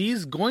like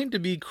she's going to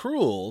be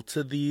cruel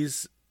to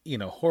these,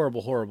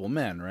 horrible, horrible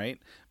men, right?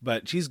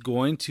 But she's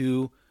going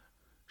to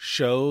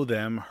show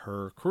them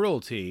her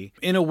cruelty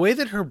in a way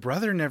that her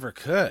brother never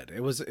could.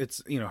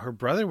 Her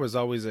brother was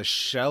always a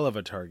shell of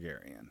a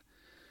Targaryen.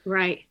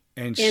 Right.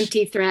 And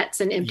empty threats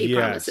and empty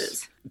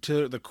promises.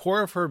 To the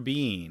core of her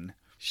being,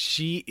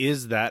 she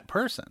is that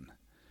person.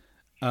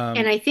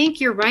 And I think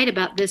you're right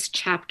about this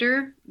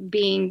chapter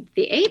being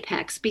the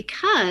apex,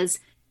 because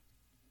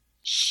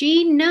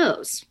she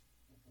knows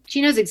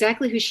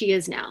exactly who she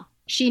is now.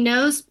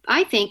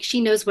 I think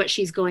she knows what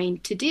she's going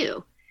to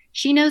do.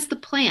 She knows the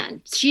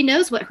plan. She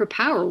knows what her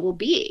power will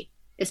be,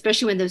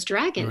 especially when those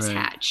dragons Right.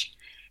 hatch.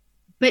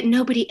 But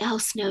nobody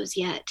else knows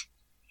yet.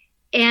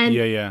 And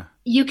Yeah.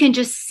 you can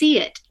just see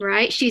it,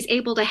 right? She's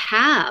able to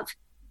have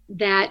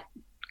that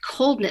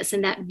coldness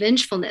and that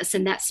vengefulness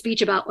and that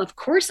speech about, of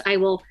course, I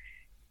will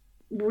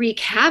wreak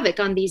havoc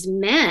on these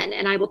men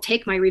and I will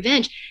take my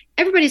revenge.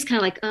 Everybody's kind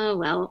of like, oh,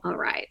 well, all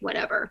right,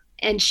 whatever.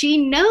 And she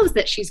knows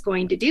that she's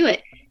going to do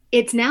it.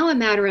 It's now a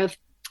matter of,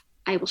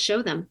 I will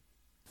show them.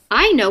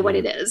 I know what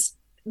it is.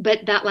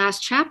 But that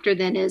last chapter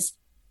then is,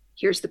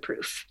 here's the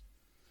proof.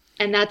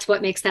 And that's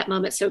what makes that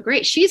moment so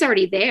great. She's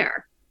already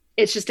there.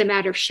 It's just a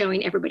matter of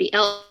showing everybody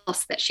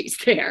else that she's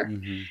there.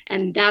 Mm-hmm.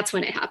 And that's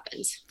when it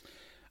happens.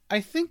 I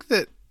think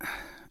that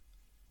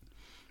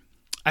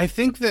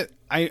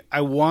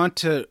I want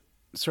to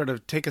sort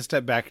of take a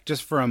step back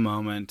just for a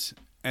moment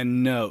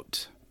and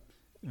note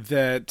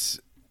that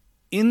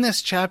in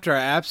this chapter,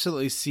 I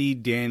absolutely see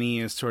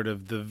Dany as sort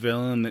of the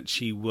villain that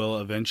she will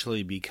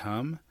eventually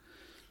become.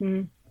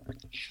 Mm.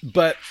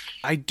 But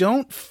I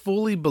don't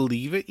fully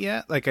believe it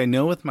yet. Like, I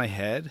know with my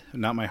head,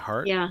 not my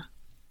heart. Yeah.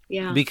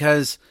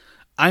 Because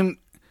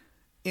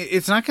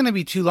it's not going to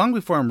be too long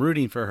before I'm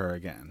rooting for her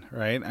again,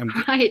 right?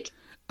 Right.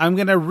 I'm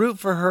going to root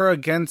for her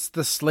against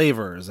the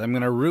slavers. I'm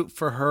going to root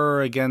for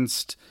her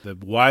against the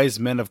wise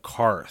men of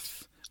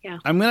Karth. Yeah.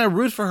 I'm going to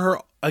root for her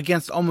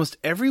against almost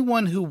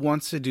everyone who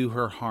wants to do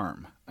her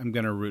harm. I'm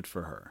going to root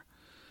for her.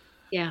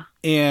 Yeah.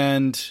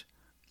 And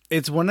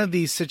it's one of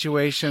these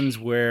situations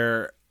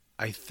where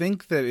I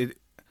think that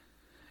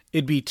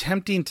it'd be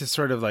tempting to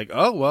sort of like,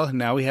 oh, well,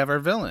 now we have our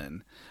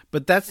villain.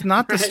 But that's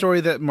not the Right.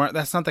 story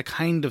that's not the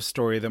kind of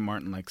story that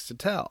Martin likes to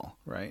tell,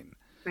 right?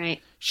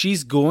 Right.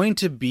 She's going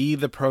to be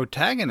the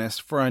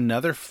protagonist for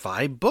another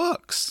 5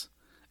 books,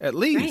 at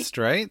least,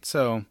 right?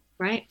 So,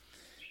 right.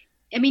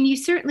 I mean, you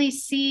certainly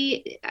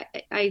see,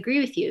 I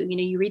agree with you. You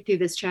know, you read through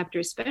this chapter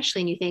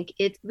especially and you think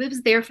it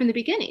was there from the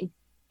beginning.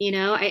 You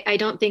know, I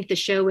don't think the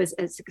show was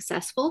as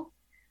successful.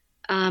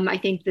 I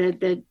think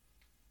the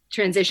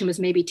transition was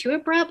maybe too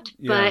abrupt,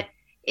 but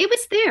it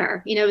was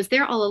there. You know, it was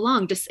there all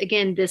along. Just,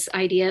 again, this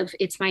idea of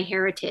it's my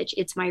heritage,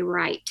 it's my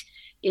right,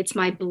 it's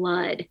my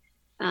blood.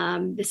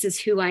 This is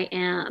who I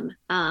am.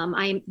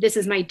 This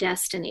is my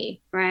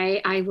destiny,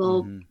 right? I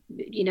will,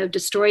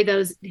 destroy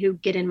those who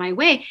get in my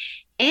way.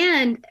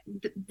 And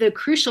the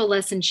crucial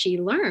lesson she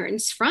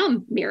learns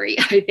from Miri,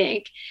 I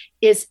think,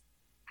 is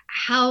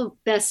how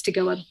best to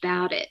go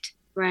about it,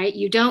 right?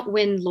 You don't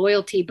win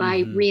loyalty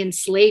by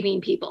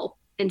re-enslaving people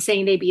and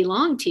saying they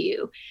belong to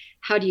you.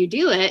 How do you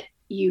do it?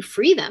 You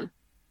free them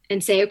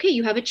and say, okay,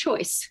 you have a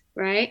choice,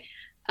 right?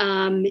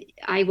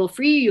 I will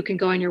free you. You can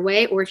go on your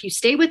way. Or if you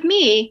stay with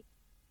me,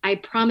 I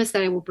promise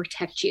that I will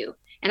protect you.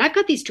 And I've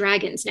got these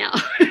dragons now,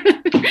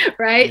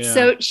 right? Yeah.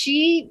 So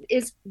she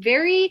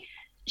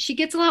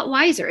gets a lot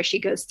wiser as she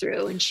goes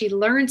through and she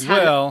learns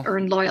how to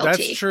earn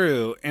loyalty. That's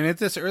true. And at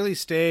this early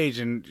stage,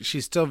 and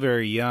she's still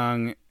very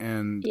young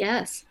and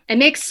yes, and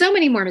makes so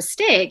many more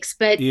mistakes,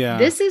 but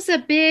this is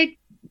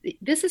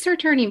her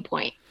turning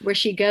point where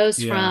she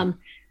goes from,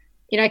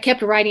 I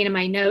kept writing in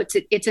my notes,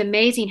 it's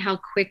amazing how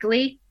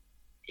quickly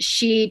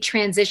she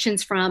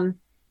transitions from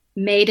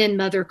maiden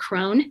mother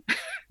crone.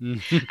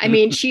 I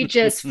mean, she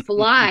just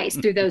flies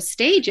through those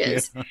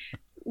stages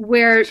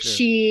where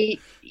she,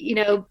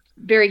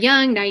 very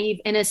young, naive,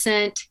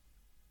 innocent,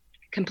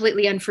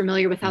 completely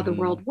unfamiliar with how the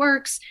world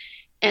works.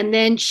 And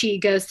then she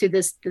goes through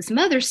this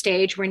mother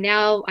stage where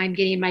now I'm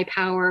getting my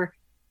power,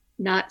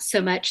 not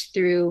so much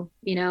through,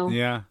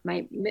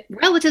 my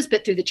relatives,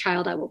 but through the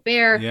child I will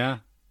bear. Yeah.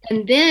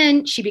 And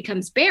then she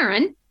becomes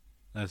barren.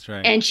 That's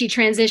right. And she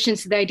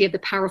transitions to the idea of the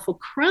powerful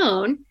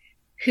crone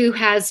who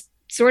has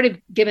sort of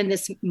given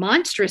this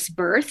monstrous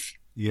birth.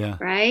 Yeah.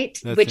 Right.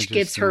 That's which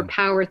gives her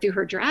power through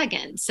her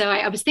dragon. So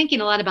I was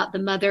thinking a lot about the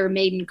mother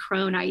maiden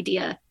crone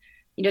idea,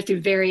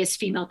 through various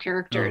female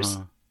characters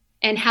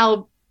and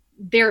how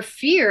they're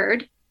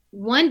feared,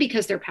 one,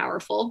 because they're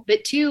powerful,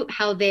 but two,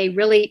 how they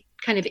really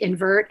kind of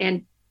invert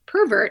and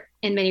pervert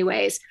in many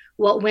ways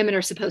what women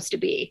are supposed to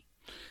be.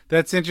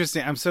 That's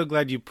interesting. I'm so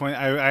glad you point.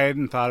 I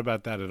hadn't thought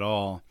about that at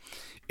all.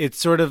 It's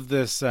sort of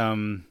this,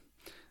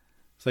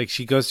 it's like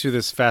she goes through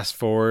this fast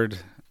forward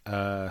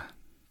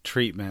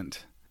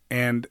treatment.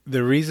 And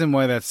the reason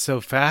why that's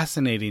so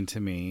fascinating to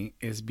me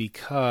is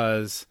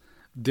because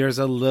there's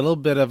a little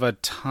bit of a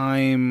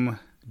time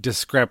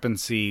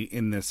discrepancy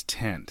in this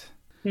tent.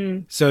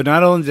 So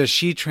not only does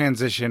she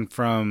transition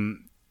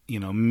from,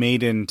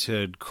 maiden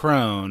to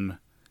crone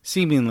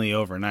seemingly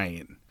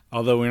overnight,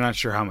 although we're not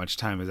sure how much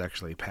time has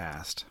actually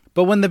passed.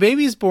 But when the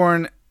baby's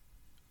born,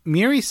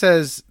 Miri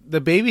says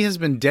the baby has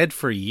been dead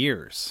for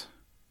years.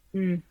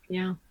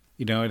 Yeah.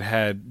 It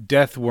had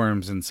death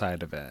worms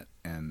inside of it.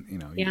 And,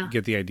 you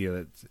get the idea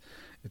that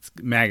it's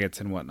maggots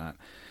and whatnot.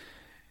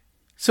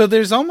 So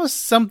there's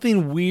almost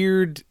something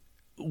weird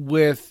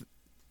with,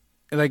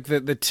 like,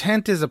 the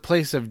tent is a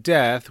place of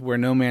death where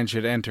no man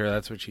should enter.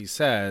 That's what she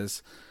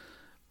says.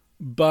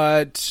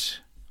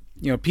 But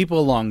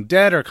people long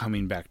dead are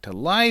coming back to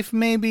life,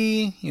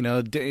 maybe.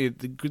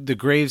 The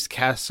graves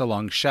cast a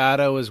long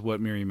shadow is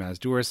what Miri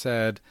Mazdur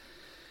said.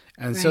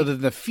 And so that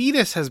the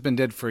fetus has been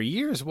dead for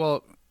years.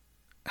 Well,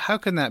 how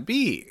can that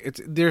be?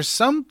 There's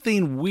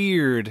something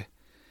weird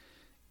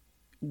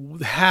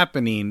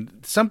happening,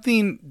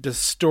 something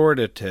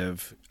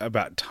distortative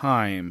about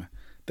time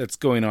that's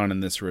going on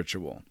in this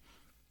ritual.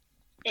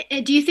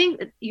 Do you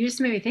think, you just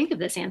made me think of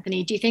this,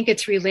 Anthony, do you think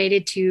it's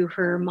related to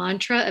her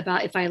mantra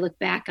about if I look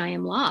back, I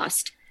am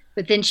lost?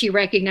 But then she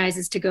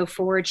recognizes to go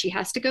forward, she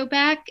has to go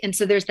back. And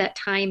so there's that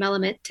time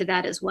element to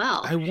that as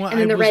well. And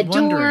then the red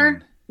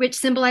door, which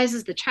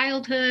symbolizes the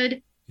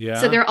childhood. Yeah.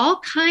 So there are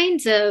all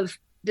kinds of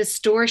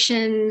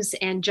distortions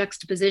and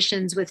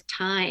juxtapositions with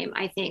time,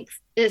 I think,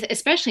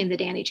 especially in the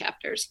Dany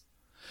chapters.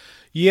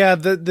 Yeah,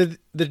 the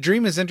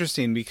dream is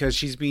interesting because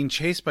she's being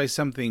chased by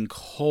something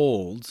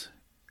cold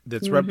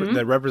that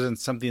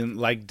represents something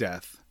like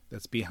death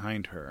that's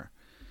behind her.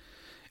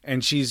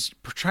 And she's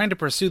trying to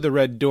pursue the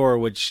red door,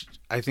 which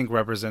I think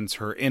represents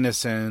her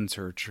innocence,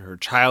 her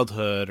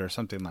childhood, or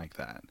something like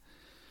that.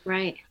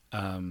 Right.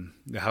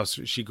 The house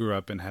she grew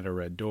up in had a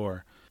red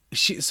door.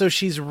 So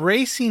she's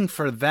racing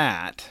for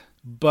that,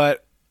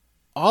 but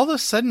all of a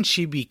sudden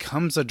she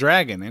becomes a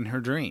dragon in her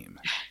dream.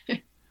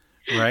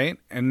 Right?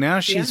 And now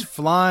she's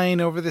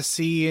flying over the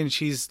sea and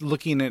she's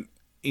looking at,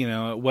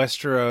 at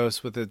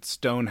Westeros with its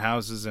stone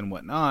houses and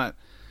whatnot.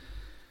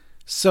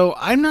 So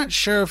I'm not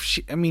sure if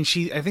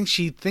I think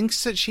she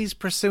thinks that she's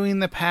pursuing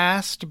the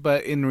past,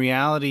 but in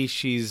reality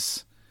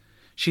she's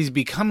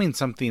becoming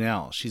something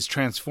else. She's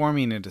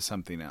transforming into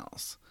something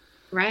else.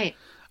 Right.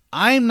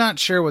 I'm not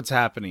sure what's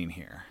happening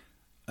here.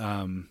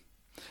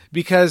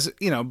 Because,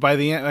 by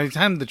the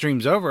time the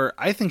dream's over,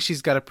 I think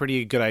she's got a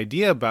pretty good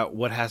idea about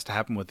what has to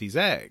happen with these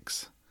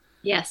eggs.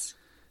 Yes.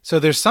 So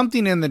there's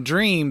something in the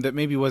dream that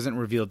maybe wasn't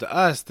revealed to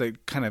us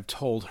that kind of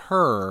told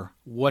her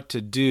what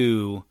to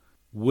do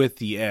with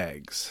the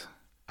eggs.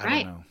 I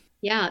don't know.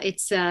 Yeah,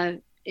 it's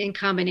in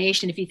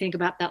combination. If you think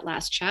about that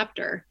last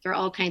chapter, there are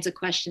all kinds of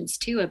questions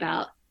too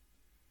about,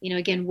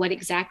 again, what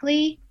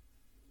exactly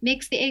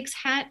makes the eggs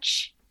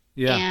hatch?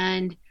 Yeah.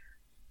 And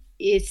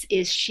is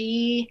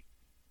she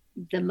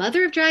the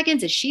mother of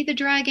dragons? Is she the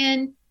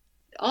dragon?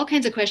 All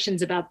kinds of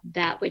questions about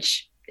that,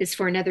 which is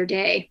for another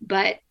day.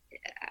 But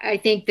I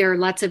think there are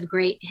lots of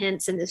great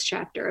hints in this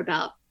chapter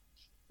about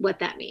what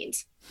that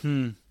means.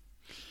 And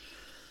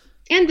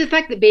the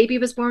fact that baby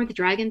was born with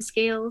dragon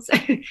scales.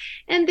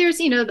 And there's,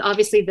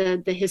 obviously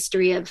the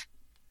history of,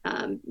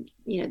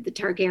 the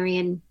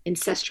Targaryen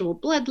ancestral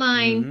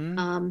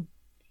bloodline.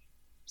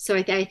 So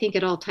I think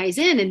it all ties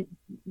in. And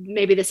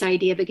maybe this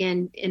idea of,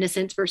 again,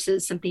 innocence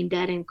versus something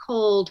dead and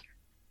cold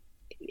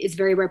is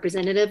very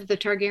representative of the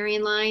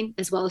Targaryen line,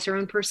 as well as her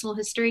own personal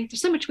history.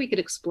 There's so much we could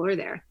explore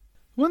there.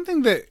 One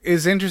thing that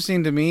is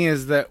interesting to me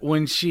is that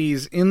when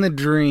she's in the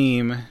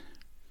dream,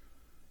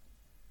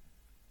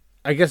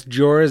 I guess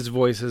Jorah's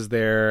voice is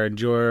there, and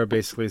Jorah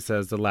basically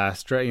says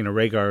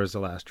Rhaegar is the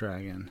last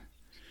dragon.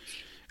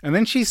 And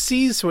then she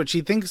sees what she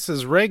thinks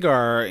is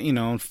Rhaegar,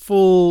 in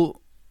full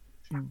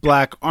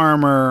black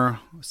armor,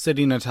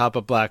 sitting atop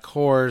a black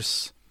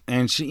horse,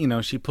 and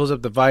she pulls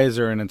up the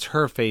visor and it's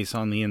her face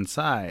on the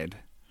inside,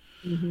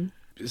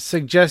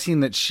 suggesting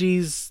that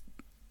she's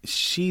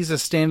a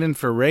stand-in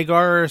for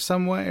Rhaegar or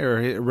some way,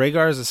 or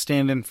Rhaegar is a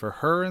stand-in for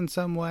her in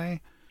some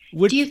way.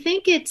 Do you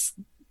think it's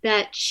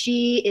that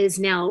she is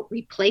now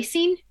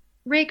replacing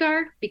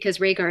Rhaegar because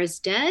Rhaegar is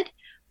dead?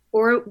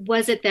 Or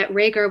was it that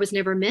Rhaegar was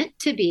never meant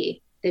to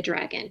be the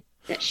dragon,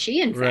 that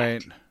she in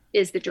fact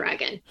is the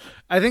dragon?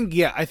 I think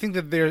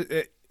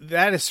that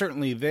that is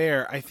certainly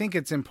there. I think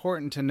it's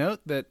important to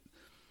note that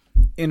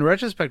in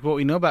retrospect, what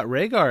we know about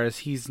Rhaegar is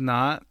he's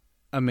not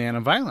a man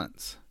of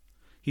violence.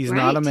 He's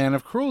not a man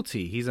of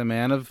cruelty. He's a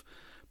man of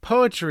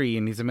poetry,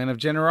 and he's a man of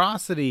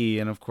generosity.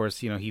 And of course,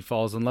 he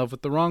falls in love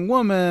with the wrong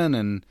woman,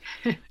 and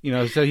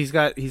so he's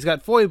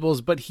got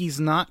foibles, but he's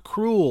not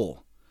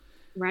cruel.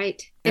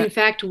 Right. In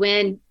fact,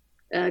 when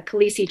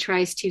Khaleesi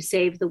tries to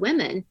save the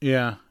women,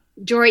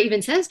 Jorah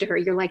even says to her,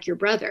 "You're like your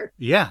brother."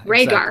 Yeah,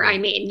 Rhaegar. Exactly. I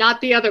mean,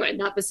 not the other one,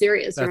 not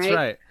Viserys. That's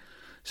right.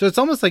 So it's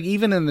almost like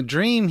even in the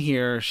dream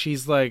here,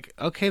 she's like,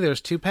 okay, there's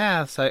two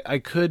paths. I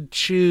could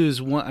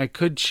choose one. I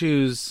could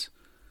choose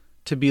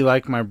to be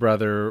like my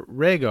brother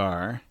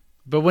Rhaegar.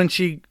 But when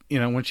she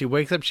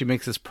wakes up, she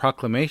makes this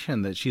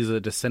proclamation that she's a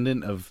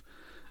descendant of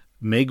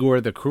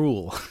Maegor the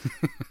Cruel.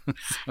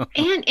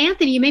 And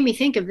Anthony, you made me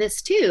think of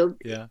this too.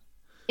 Yeah.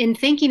 In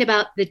thinking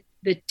about the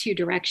two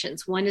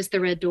directions. One is the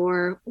red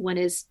door. One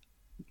is,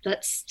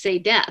 let's say,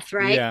 death,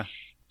 right? Yeah.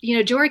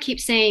 Jorah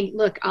keeps saying,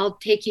 look, I'll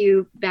take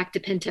you back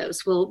to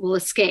Pentos. We'll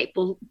escape.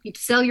 We'll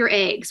sell your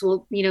eggs.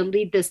 We'll,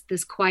 lead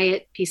this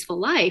quiet, peaceful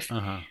life.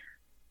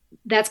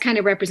 That's kind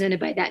of represented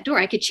by that door.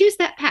 I could choose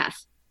that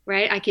path,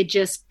 right? I could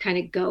just kind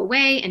of go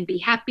away and be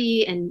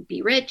happy and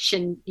be rich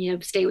and,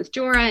 stay with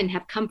Jorah and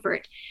have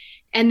comfort.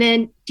 And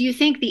then do you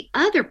think the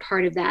other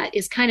part of that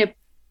is kind of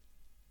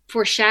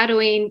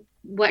foreshadowing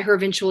what her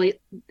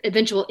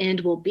eventual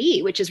end will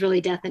be, which is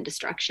really death and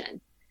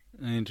destruction?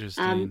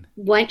 Interesting.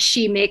 Once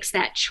she makes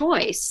that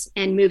choice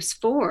and moves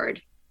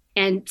forward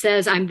and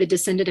says, I'm the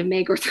descendant of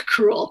Maegor the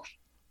Cruel,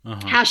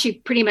 how she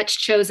pretty much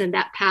chosen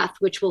that path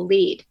which will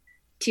lead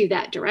to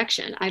that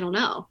direction. I don't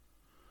know.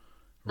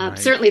 Right.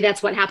 Certainly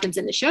that's what happens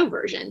in the show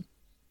version.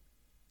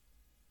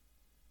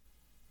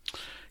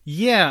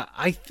 Yeah,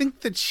 I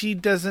think that she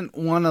doesn't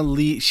want to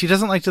leave. She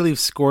doesn't like to leave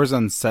scores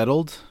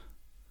unsettled.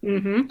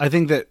 Mm-hmm. I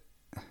think that,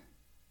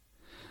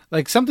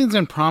 like, something's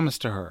been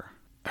promised to her.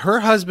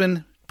 Her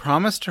husband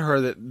promised to her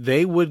that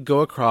they would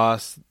go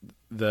across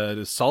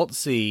the Salt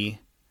Sea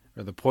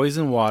or the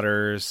Poison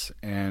Waters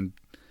and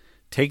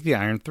take the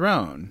Iron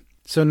Throne.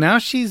 So now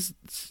she's,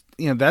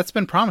 that's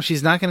been promised.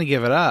 She's not going to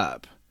give it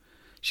up.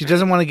 She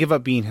doesn't want to give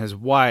up being his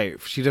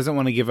wife. She doesn't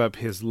want to give up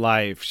his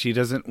life. She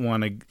doesn't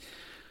want to.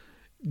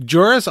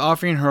 Jorah's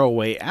offering her a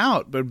way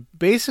out, but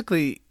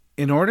basically,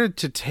 in order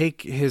to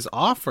take his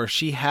offer,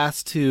 she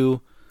has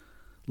to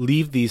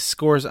leave these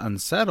scores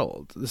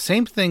unsettled. The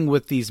same thing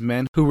with these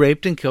men who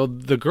raped and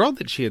killed the girl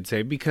that she had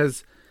saved,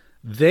 because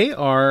they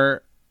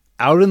are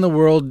out in the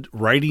world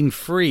riding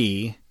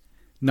free,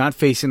 not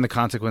facing the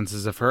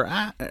consequences of her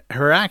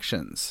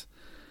actions.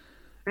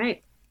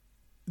 Right.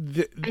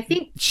 I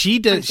think she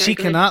does. She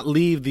cannot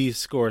leave these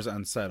scores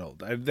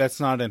unsettled. That's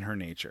not in her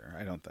nature,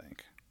 I don't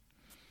think.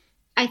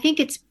 I think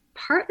it's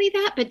partly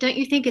that, but don't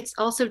you think it's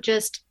also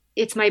just,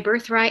 it's my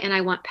birthright and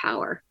I want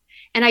power?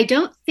 And I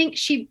don't think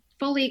she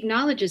fully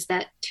acknowledges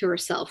that to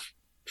herself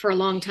for a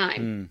long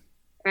time.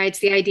 Right? It's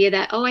the idea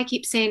that, I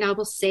keep saying I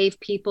will save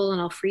people and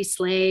I'll free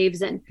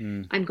slaves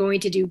and I'm going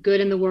to do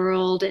good in the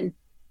world and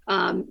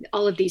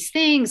all of these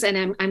things.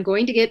 And I'm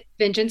going to get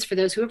vengeance for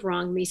those who have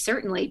wronged me,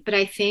 certainly. But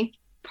I think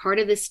part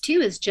of this too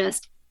is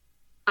just,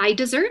 I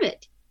deserve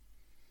it.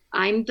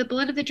 I'm the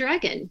blood of the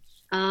dragon.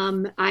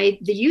 The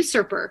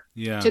usurper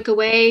took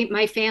away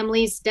my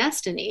family's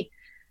destiny.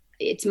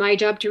 It's my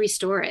job to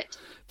restore it.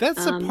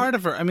 That's a part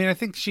of her. I mean, I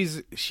think she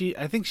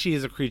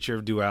is a creature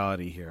of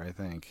duality here, I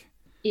think.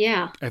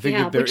 Yeah. I think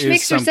that there which is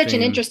makes her such an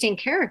something- interesting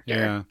character.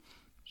 Yeah.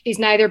 She's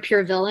neither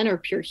pure villain or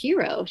pure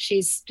hero.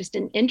 She's just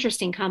an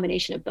interesting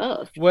combination of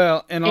both.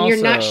 Well, and also,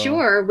 you're not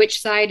sure which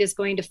side is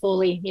going to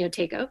fully,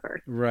 take over.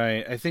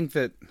 Right. I think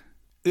that,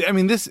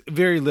 this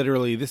very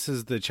literally, this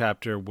is the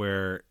chapter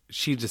where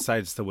she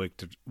decides to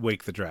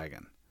wake the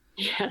dragon.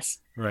 Yes.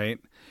 Right.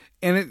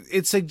 And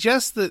it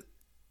suggests that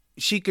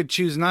she could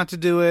choose not to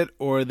do it,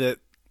 or that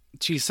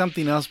she's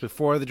something else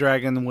before the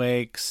dragon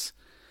wakes.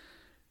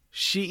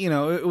 She,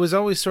 it was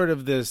always sort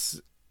of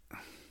this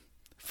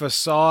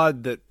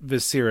facade that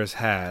Viserys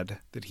had,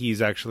 that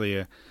he's actually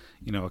a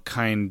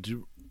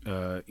kind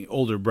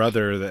older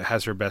brother that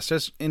has her best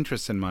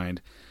interests in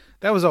mind.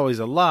 That was always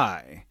a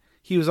lie.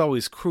 He was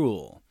always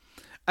cruel.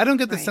 I don't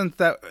get the sense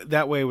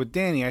that way with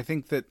Dany. I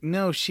think that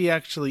no, she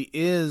actually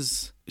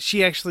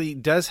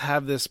does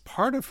have this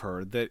part of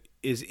her that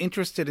is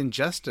interested in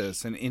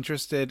justice and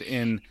interested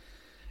in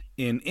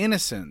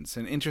innocence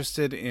and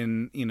interested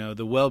in,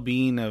 the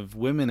well-being of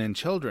women and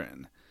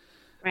children.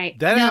 Right.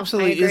 That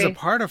absolutely is a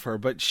part of her,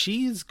 but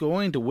she's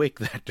going to wake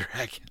that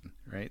dragon,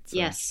 right? So,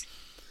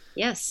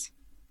 Yes.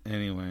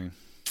 Anyway.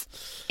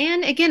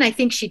 And again, I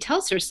think she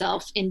tells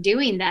herself in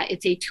doing that,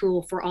 it's a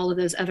tool for all of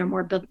those other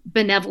more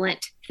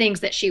benevolent things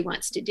that she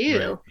wants to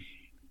do. Right.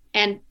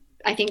 And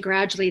I think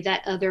gradually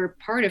that other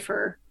part of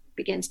her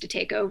begins to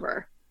take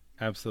over.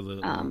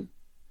 Absolutely. And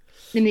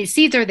these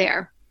seeds are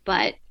there,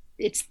 but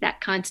it's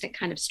that constant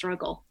kind of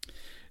struggle.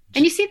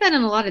 And you see that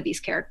in a lot of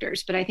these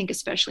characters, but I think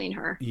especially in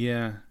her.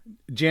 Yeah.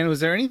 Jan, was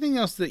there anything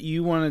else that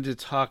you wanted to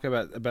talk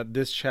about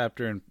this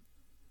chapter in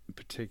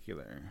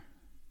particular?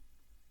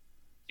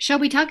 Shall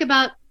we talk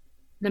about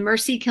the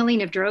mercy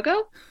killing of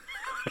Drogo?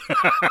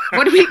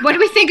 What do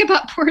we think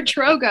about poor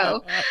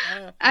Drogo?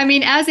 I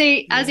mean, as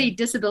a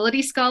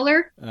disability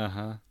scholar,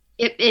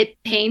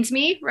 it pains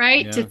me,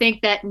 to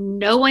think that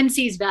no one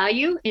sees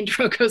value in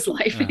Drogo's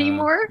life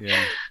anymore.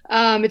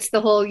 Yeah. It's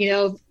the whole,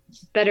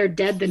 better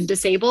dead than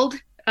disabled,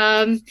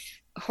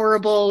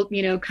 horrible,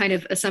 kind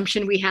of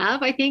assumption we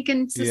have, I think,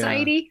 in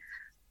society.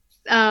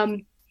 Yeah.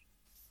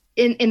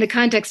 In the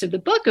context of the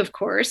book, of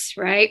course,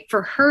 right?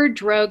 For her,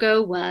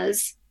 Drogo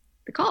was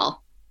the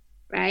call,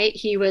 right?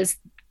 He was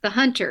the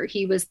hunter.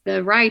 He was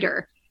the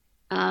rider.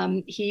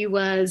 He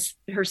was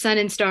her sun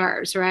and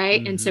stars, right?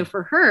 Mm-hmm. And so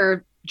for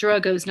her,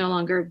 Drogo's no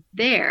longer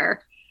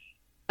there.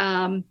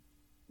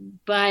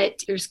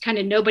 But there's kind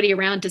of nobody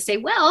around to say,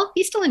 well,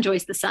 he still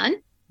enjoys the sun.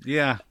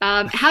 Yeah.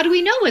 How do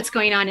we know what's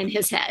going on in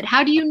his head?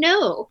 How do you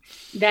know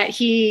that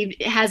he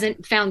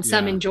hasn't found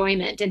some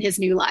enjoyment in his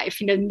new life?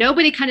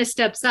 Nobody kind of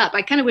steps up.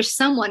 I kind of wish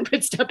someone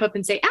would step up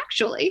and say,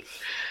 actually.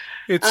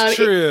 It's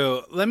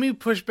true. Let me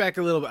push back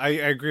a little bit. I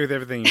agree with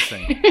everything you're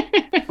saying.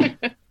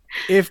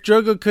 If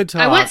Drogo could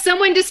talk. I want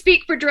someone to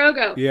speak for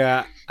Drogo.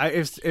 Yeah.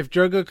 If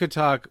Drogo could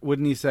talk,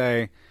 wouldn't he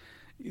say,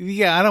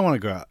 yeah, I don't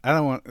want to go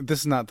out.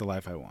 This is not the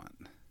life I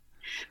want.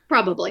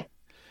 Probably.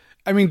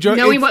 I mean,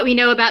 knowing what we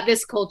know about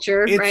this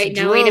culture, right?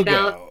 Drogo. Knowing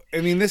about.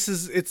 I mean,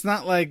 it's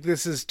not like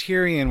this is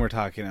Tyrion we're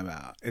talking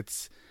about.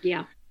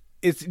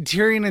 it's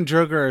Tyrion and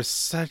Drogo are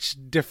such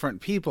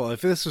different people.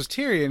 If this was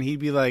Tyrion, he'd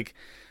be like,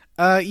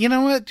 you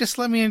know what? Just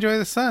let me enjoy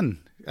the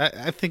sun.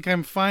 I think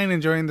I'm fine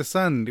enjoying the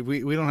sun.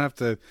 We don't have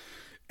to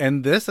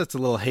end this. That's a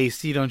little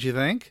hasty, don't you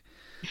think?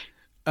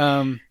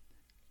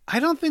 I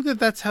don't think that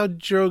that's how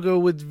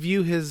Drogo would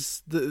view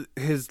his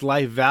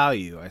life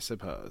value, I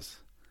suppose.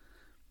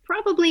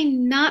 Probably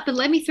not, but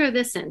let me throw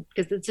this in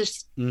because it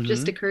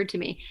just occurred to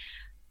me.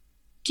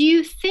 Do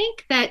you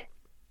think that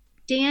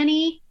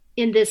Dany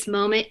in this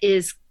moment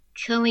is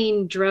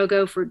killing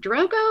Drogo for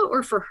Drogo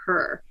or for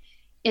her?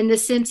 In the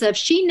sense of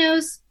she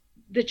knows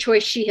the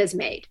choice she has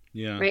made,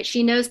 right?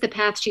 She knows the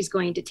path she's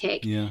going to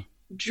take. Yeah.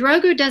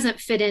 Drogo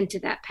doesn't fit into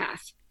that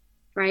path,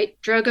 right?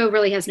 Drogo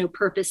really has no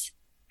purpose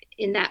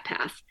in that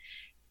path.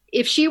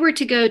 If she were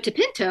to go to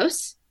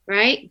Pentos,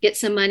 right, get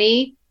some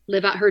money,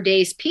 live out her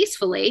days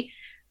peacefully,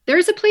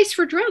 there's a place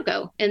for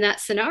Drogo in that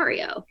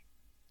scenario.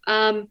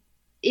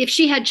 If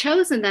she had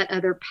chosen that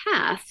other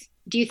path,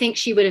 do you think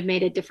she would have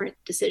made a different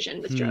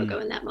decision with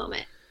Drogo in that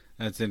moment?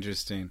 That's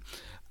interesting.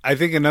 I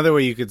think another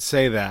way you could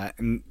say that,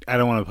 and I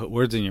don't want to put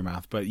words in your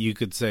mouth, but you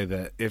could say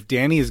that if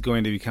Dany is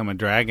going to become a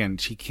dragon,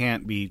 she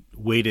can't be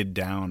weighted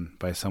down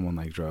by someone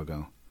like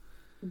Drogo.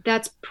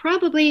 That's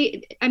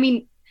probably, I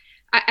mean,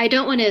 I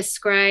don't want to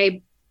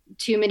ascribe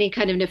too many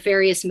kind of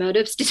nefarious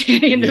motives to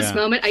Dany in this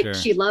moment. Sure.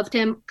 She loved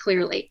him,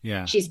 clearly.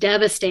 Yeah. She's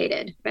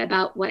devastated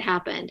about what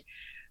happened.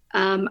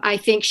 I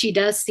think she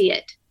does see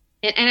it.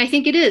 And I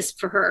think it is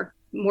for her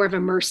more of a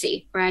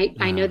mercy, right?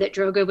 I know that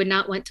Drogo would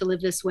not want to live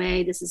this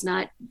way. This is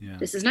not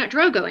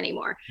Drogo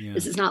anymore. Yeah.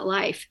 This is not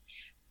life.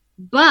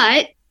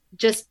 But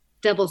just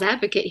devil's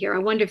advocate here, I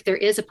wonder if there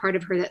is a part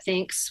of her that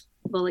thinks,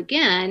 well,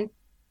 again,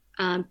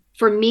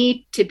 for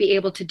me to be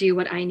able to do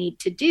what I need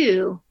to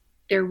do,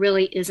 there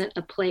really isn't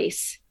a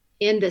place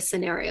in this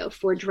scenario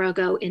for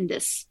Drogo in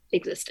this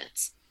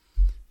existence.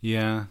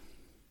 Yeah.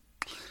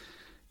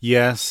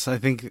 Yes, I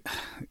think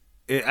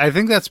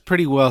that's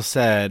pretty well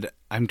said.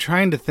 I'm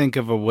trying to think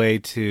of a way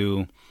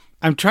to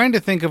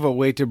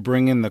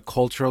bring in the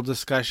cultural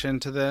discussion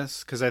to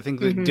this, because I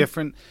think that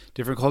different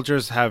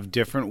cultures have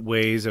different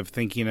ways of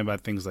thinking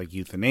about things like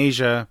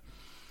euthanasia.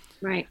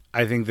 Right.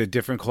 I think that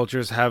different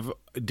cultures have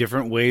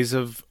different ways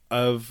of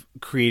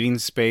creating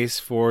space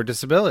for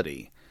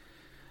disability.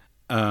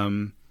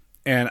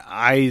 And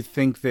I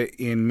think that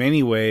in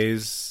many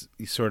ways,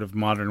 sort of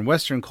modern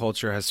Western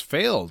culture has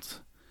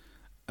failed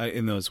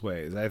in those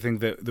ways. I think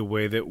that the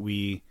way that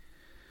we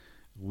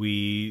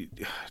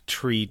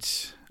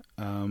treat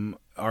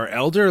our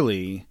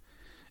elderly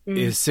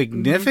is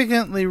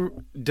significantly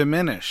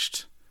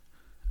diminished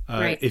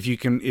if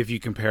you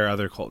compare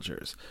other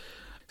cultures.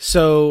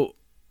 So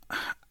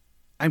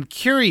I'm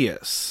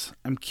curious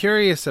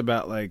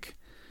about, like,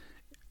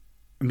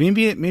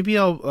 maybe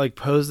I'll like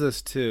pose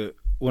this to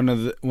one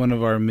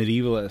of our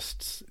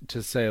medievalists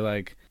to say,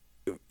 like,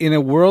 in a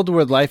world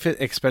where life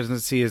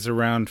expectancy is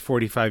around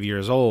 45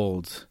 years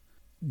old,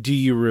 do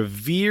you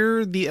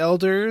revere the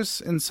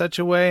elders in such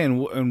a way?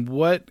 And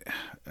what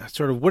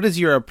is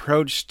your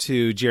approach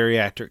to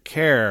geriatric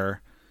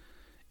care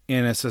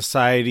in a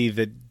society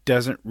that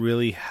doesn't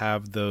really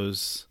have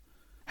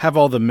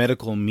all the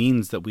medical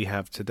means that we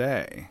have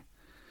today?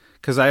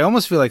 Because I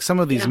almost feel like some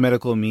of these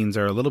medical means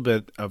are a little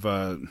bit of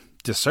a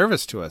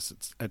disservice to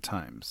us at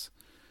times.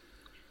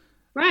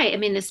 Right. I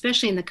mean,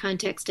 especially in the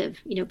context of,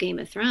 Game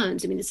of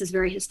Thrones. I mean, this is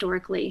very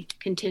historically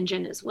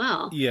contingent as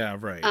well. Yeah,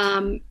 right.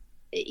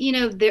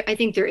 I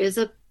think there is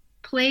a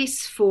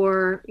place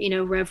for,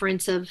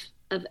 reverence of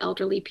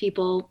elderly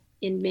people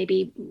in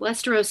maybe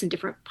Westeros and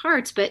different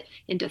parts, but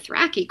in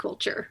Dothraki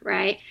culture,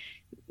 right?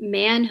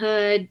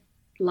 Manhood,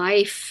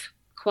 life,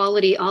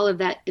 quality, all of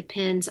that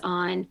depends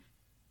on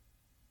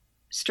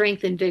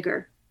strength and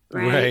vigor.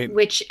 Right.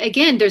 Which,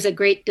 again, there's a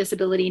great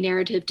disability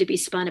narrative to be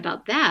spun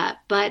about that,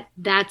 but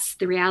that's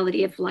the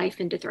reality of life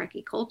in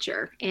Dothraki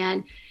culture.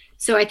 And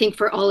so I think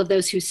for all of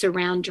those who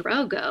surround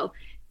Drogo,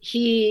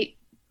 he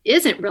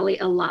isn't really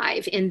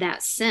alive in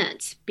that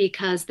sense,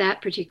 because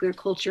that particular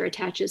culture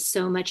attaches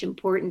so much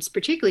importance,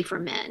 particularly for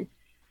men,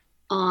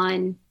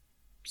 on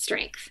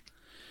strength.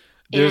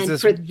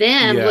 For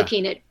them,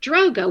 looking at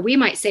Drogo, we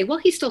might say, well,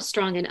 he's still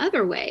strong in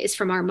other ways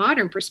from our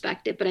modern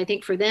perspective, but I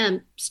think for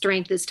them,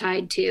 strength is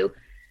tied to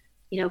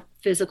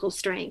physical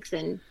strength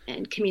and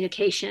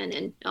communication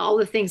and all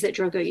the things that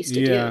Drogo used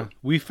to do.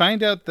 We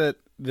find out that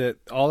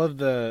all of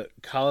the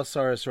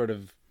Khalasar is sort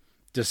of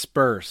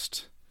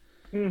dispersed,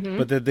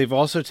 but that they've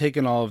also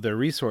taken all of their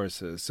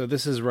resources. So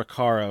this is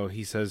Rakaro.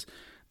 He says,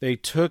 they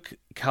took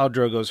Khal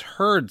Drogo's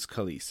herds,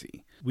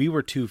 Khaleesi. We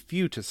were too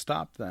few to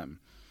stop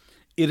them.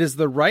 It is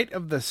the right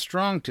of the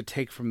strong to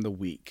take from the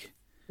weak.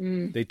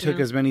 They took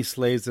as many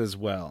slaves as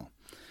well.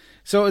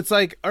 So it's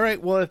like, all right,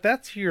 well, if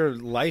that's your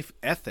life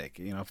ethic,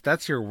 if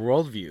that's your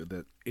worldview,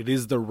 that it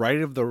is the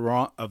right of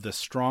the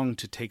strong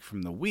to take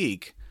from the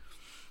weak,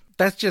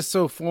 that's just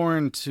so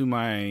foreign to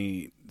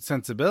my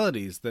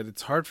sensibilities that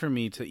it's hard for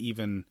me to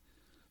even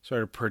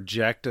sort of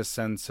project a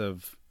sense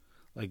of,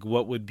 like,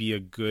 what would be a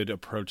good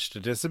approach to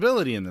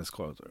disability in this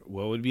culture?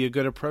 What would be a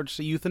good approach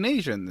to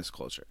euthanasia in this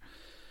culture?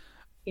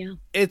 Yeah.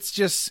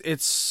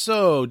 It's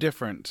so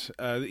different.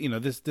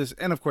 This,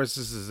 and of course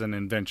this is an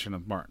invention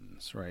of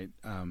Martin's, right?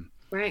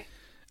 Right.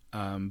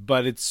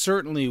 But it's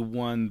certainly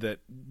one that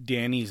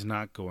Dany's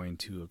not going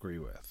to agree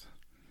with.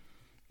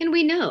 And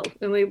we know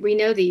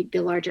the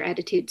larger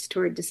attitudes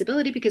toward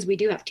disability because we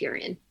do have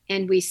Tyrion,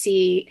 and we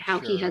see how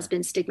he has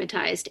been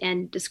stigmatized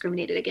and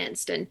discriminated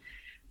against. And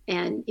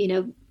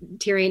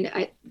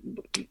Tyrion,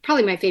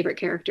 probably my favorite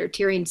character.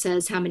 Tyrion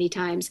says how many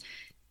times,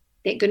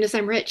 "Thank goodness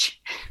I'm rich.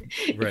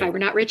 Right. If I were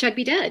not rich, I'd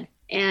be dead."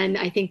 And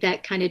I think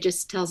that kind of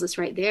just tells us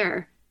right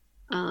there,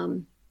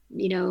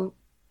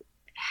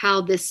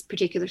 how this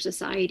particular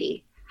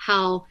society,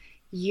 how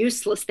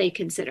useless they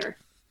consider,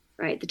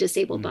 right, the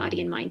disabled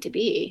body and mind to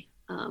be.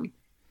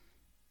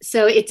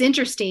 So it's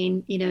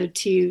interesting,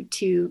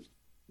 to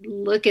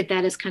look at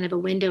that as kind of a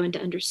window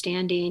into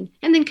understanding,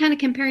 and then kind of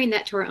comparing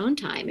that to our own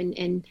time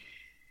and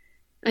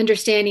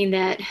understanding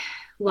that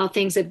while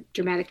things have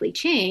dramatically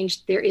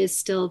changed, there is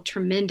still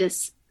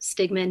tremendous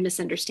stigma and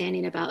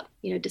misunderstanding about,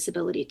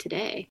 disability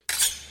today.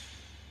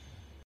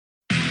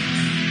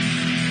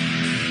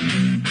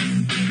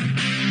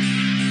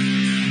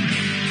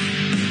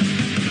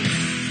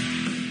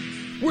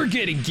 We're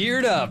getting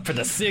geared up for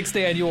the 6th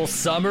annual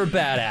Summer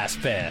Badass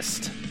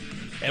Fest.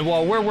 And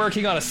while we're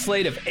working on a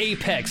slate of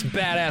apex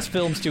badass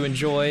films to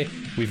enjoy,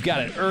 we've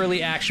got an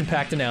early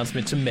action-packed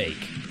announcement to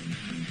make.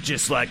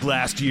 Just like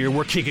last year,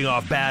 we're kicking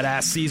off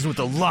Badass Season with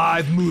a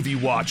live movie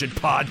watch and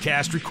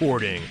podcast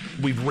recording.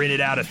 We've rented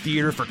out a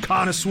theater for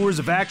connoisseurs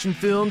of action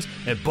films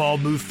and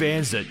Bald Move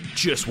fans that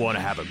just want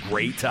to have a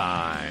great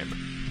time.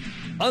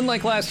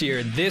 Unlike last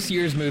year, this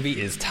year's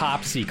movie is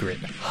top secret.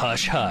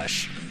 Hush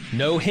hush.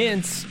 No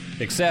hints,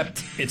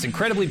 except it's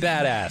incredibly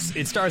badass.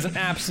 It stars an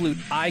absolute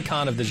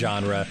icon of the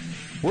genre.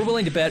 We're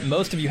willing to bet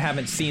most of you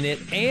haven't seen it,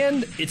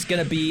 and it's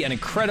going to be an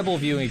incredible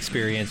viewing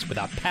experience with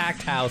a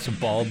packed house of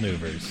Bald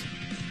Movers.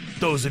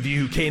 Those of you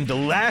who came to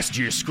last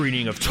year's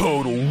screening of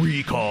Total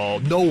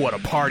Recall know what a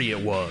party it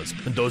was.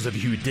 And those of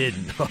you who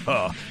didn't,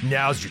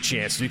 now's your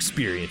chance to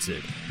experience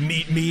it.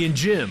 Meet me and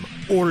Jim,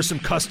 order some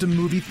custom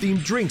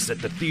movie-themed drinks at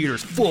the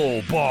theater's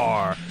full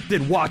bar,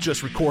 then watch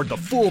us record the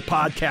full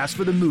podcast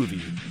for the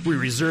movie. We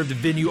reserved the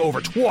venue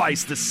over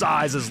twice the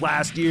size as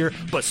last year,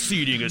 but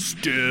seating is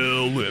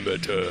still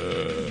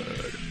limited.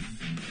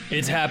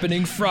 It's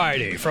happening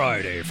Friday,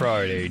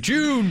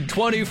 June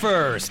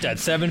 21st at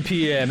 7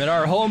 p.m. in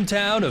our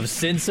hometown of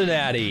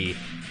Cincinnati.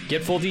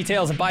 Get full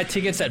details and buy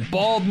tickets at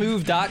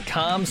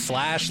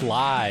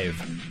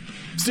baldmove.com/live.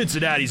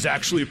 Cincinnati's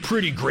actually a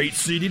pretty great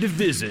city to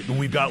visit, and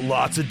we've got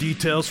lots of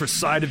details for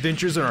side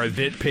adventures on our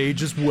event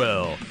page as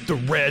well. The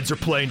Reds are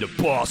playing the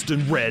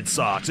Boston Red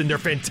Sox in their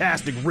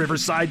fantastic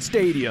Riverside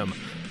Stadium.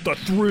 The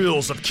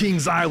thrills of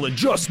Kings Island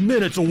just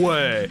minutes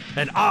away,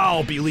 and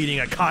I'll be leading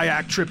a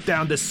kayak trip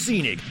down the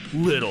scenic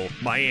Little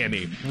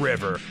Miami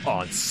River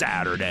on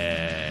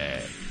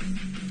Saturday.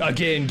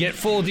 Again, get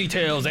full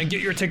details and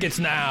get your tickets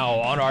now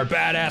on our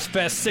Badass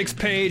Fest 6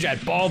 page at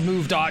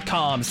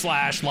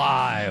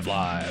baldmove.com/live.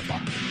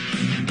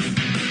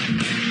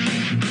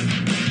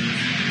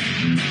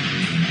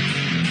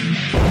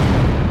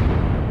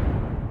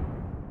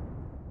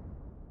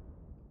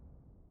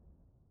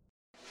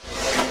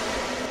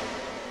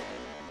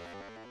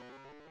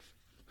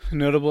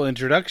 Notable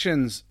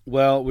introductions.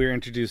 Well, we're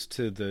introduced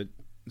to the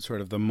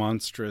sort of the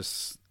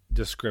monstrous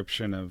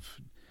description of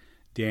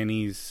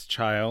Dany's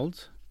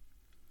child.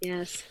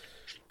 Yes.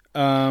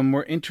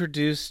 We're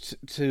introduced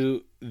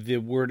to the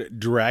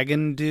word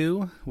dragon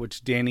dew,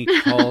 which Dany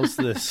calls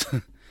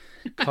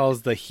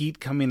calls the heat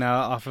coming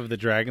out off of the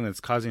dragon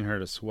that's causing her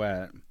to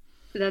sweat.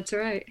 That's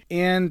right.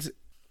 And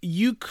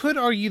you could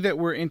argue that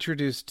we're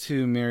introduced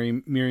to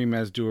Mirri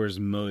Maz Duur's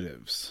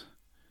motives.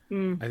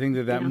 I think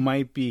that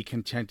might be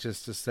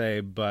contentious to say,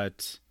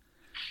 but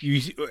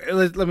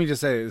let me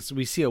just say this.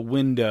 We see a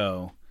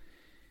window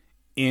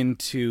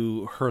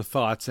into her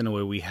thoughts in a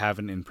way we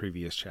haven't in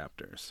previous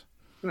chapters.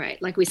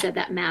 Right. Like we said,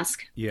 that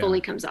mask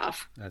fully comes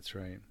off. That's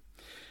right.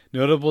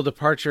 Notable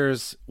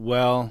departures.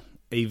 Well,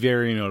 a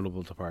very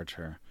notable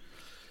departure.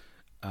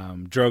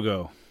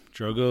 Drogo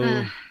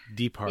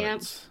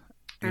departs.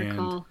 Yep. Our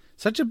call.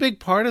 Such a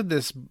big part of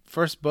this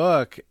first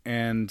book.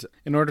 And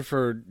in order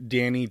for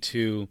Dany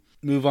to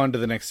move on to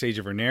the next stage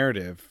of her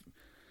narrative,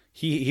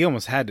 he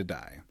almost had to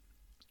die.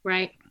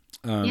 Right.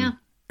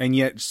 And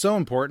yet so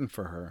important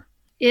for her.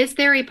 Is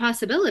there a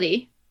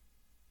possibility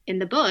in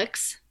the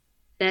books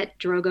that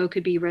Drogo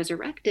could be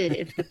resurrected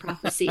if the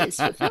prophecy is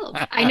fulfilled?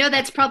 I know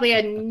that's probably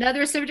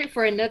another subject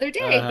for another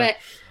day, but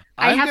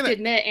I have to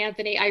admit,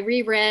 Anthony, I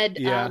reread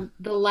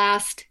the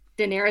last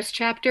Daenerys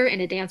chapter in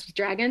A Dance with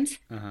Dragons,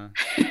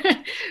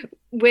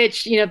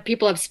 which,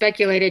 people have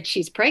speculated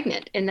she's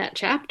pregnant in that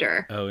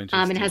chapter. Oh,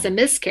 interesting. And has a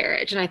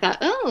miscarriage. And I thought,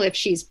 if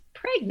she's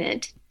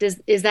pregnant,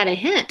 is that a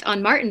hint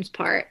on Martin's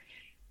part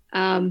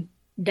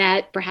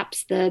that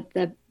perhaps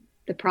the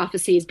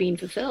prophecy is being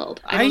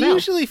fulfilled? I don't know.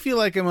 Usually feel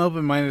like I'm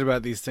open-minded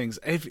about these things.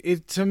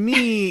 To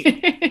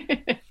me,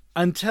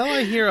 until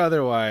I hear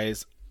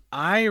otherwise,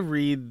 I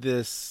read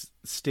this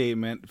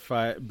statement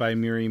by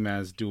Mirri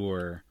Maz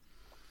Duur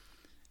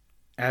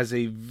as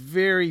a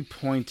very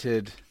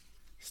pointed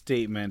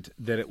statement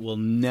that it will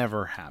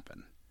never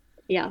happen.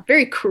 Yeah,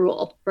 very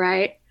cruel,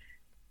 right?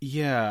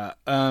 Yeah.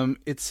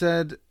 It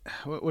said,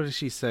 what does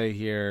she say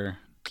here?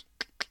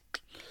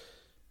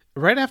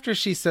 Right after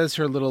she says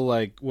her little,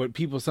 like, what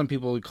some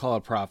people would call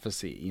a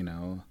prophecy, you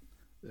know,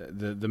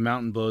 the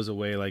mountain blows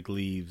away like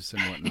leaves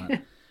and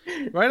whatnot.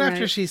 Right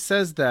after she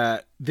says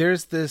that,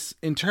 there's this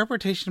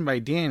interpretation by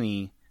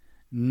Dani,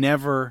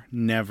 never,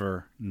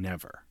 never,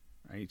 never.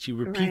 Right? She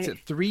repeats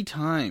it 3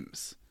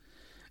 times.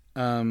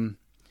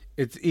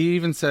 It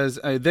even says,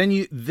 then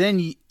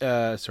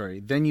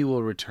you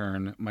will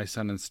return, my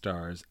sun and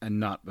stars, and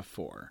not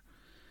before.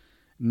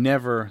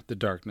 Never, the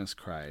darkness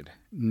cried.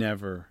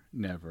 Never,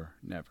 never,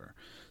 never.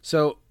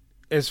 So,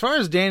 as far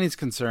as Dani's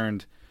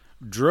concerned,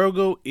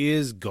 Drogo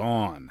is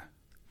gone.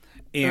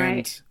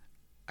 And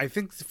I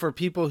think for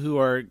people who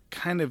are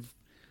kind of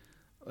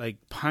like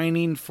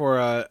pining for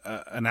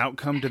an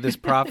outcome to this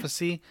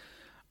prophecy,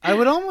 I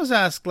would almost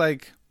ask,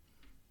 like,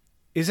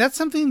 is that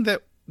something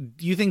that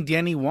you think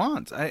Dani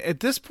wants? At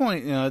this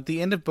point, you know, at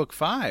the end of book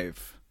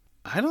 5,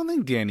 I don't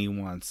think Dani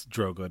wants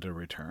Drogo to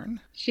return.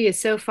 She is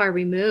so far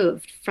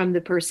removed from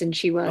the person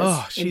she was.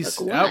 Oh,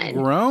 she's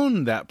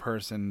outgrown that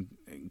person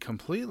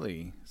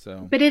completely.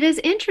 So, but it is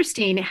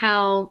interesting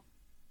how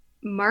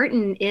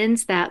Martin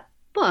ends that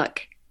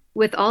book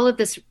with all of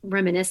this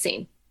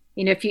reminiscing.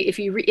 You know, if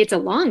you it's a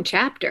long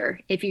chapter.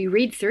 If you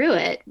read through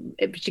it,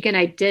 which again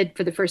I did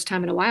for the first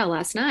time in a while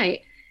last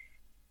night,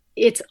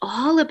 it's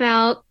all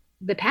about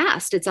the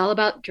past. It's all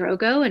about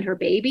Drogo and her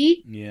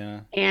baby.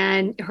 Yeah.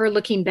 And her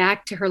looking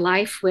back to her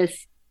life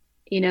with,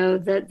 you know,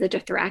 the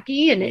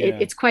Dothraki. And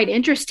it's quite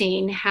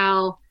interesting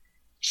how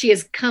she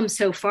has come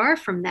so far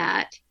from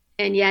that.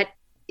 And yet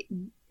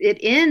it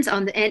ends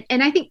on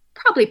and I think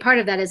probably part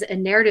of that is a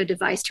narrative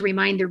device to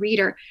remind the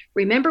reader,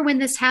 remember when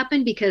this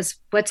happened? Because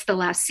what's the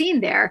last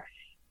scene there?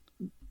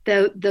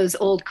 Those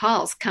old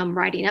calls come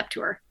riding up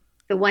to her,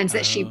 the ones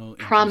that she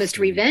promised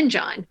revenge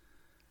on.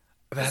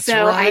 That's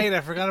right.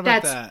 I forgot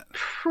about that. That's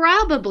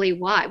probably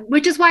why,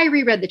 which is why I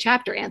reread the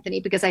chapter, Anthony,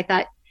 because I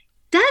thought,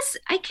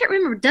 I can't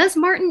remember, does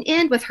Martin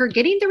end with her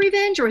getting the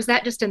revenge, or is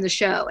that just in the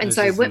show? And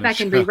so I went back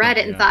and reread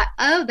it and thought,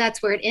 oh,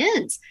 that's where it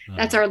ends.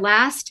 That's our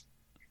last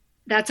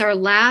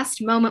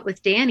moment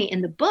with Dani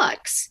in the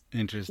books.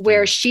 Interesting.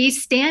 Where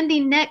she's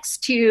standing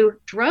next to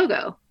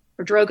Drogo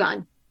or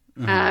Drogon,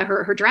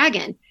 her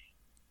dragon,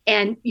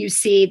 and you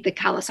see the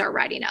Khalasar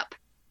riding up.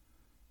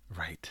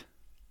 Right.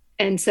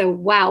 And so,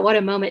 wow, what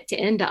a moment to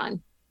end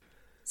on.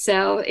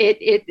 So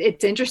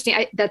it's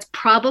interesting. That's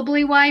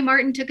probably why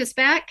Martin took us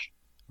back.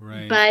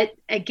 Right. But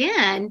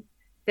again,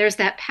 there's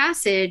that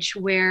passage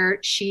where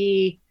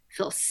she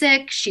feels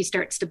sick. She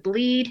starts to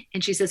bleed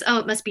and she says, oh,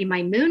 it must be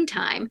my moon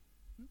time.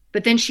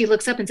 But then she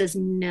looks up and says,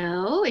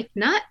 no, it's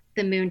not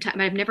the moon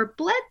time. I've never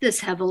bled this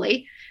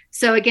heavily.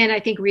 So again, I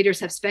think readers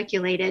have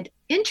speculated,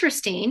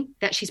 interesting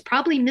that she's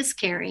probably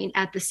miscarrying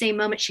at the same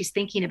moment she's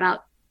thinking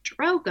about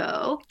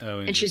Drogo.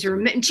 And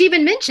she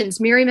even mentions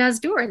Mirri Maz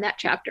Duur in that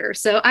chapter.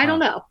 So I don't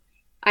know.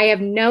 I have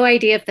no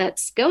idea if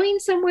that's going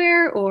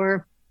somewhere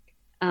or,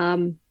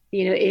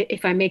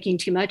 if I'm making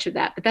too much of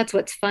that. But that's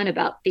what's fun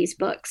about these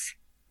books,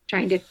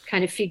 trying to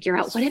kind of figure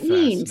out what it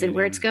means and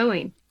where it's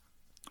going.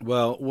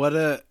 Well, what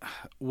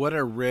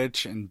a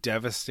rich and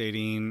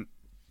devastating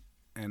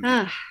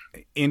and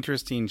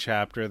interesting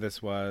chapter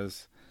this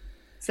was.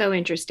 So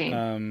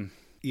interesting.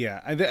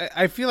 Yeah,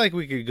 I feel like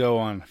we could go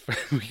on.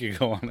 And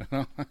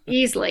on.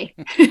 Easily.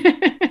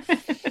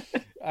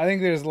 I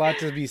think there's a lot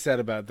to be said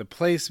about the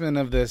placement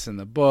of this in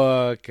the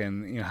book,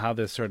 and how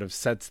this sort of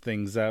sets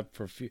things up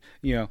for.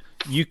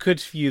 You could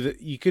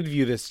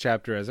view this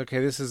chapter as, okay,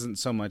 this isn't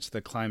so much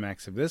the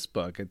climax of this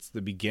book; it's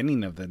the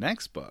beginning of the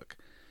next book.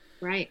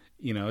 Right.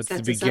 It's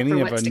the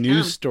beginning of a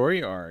new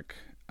story arc.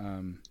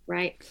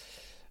 Right.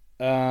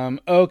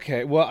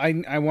 Okay. Well,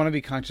 I want to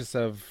be conscious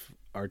of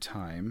our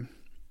time.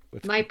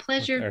 My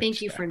pleasure.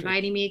 Thank you for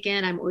inviting me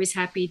again. I'm always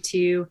happy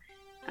to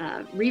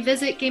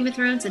revisit Game of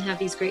Thrones and have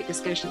these great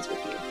discussions with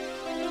you.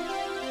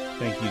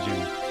 Thank you,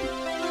 Jim.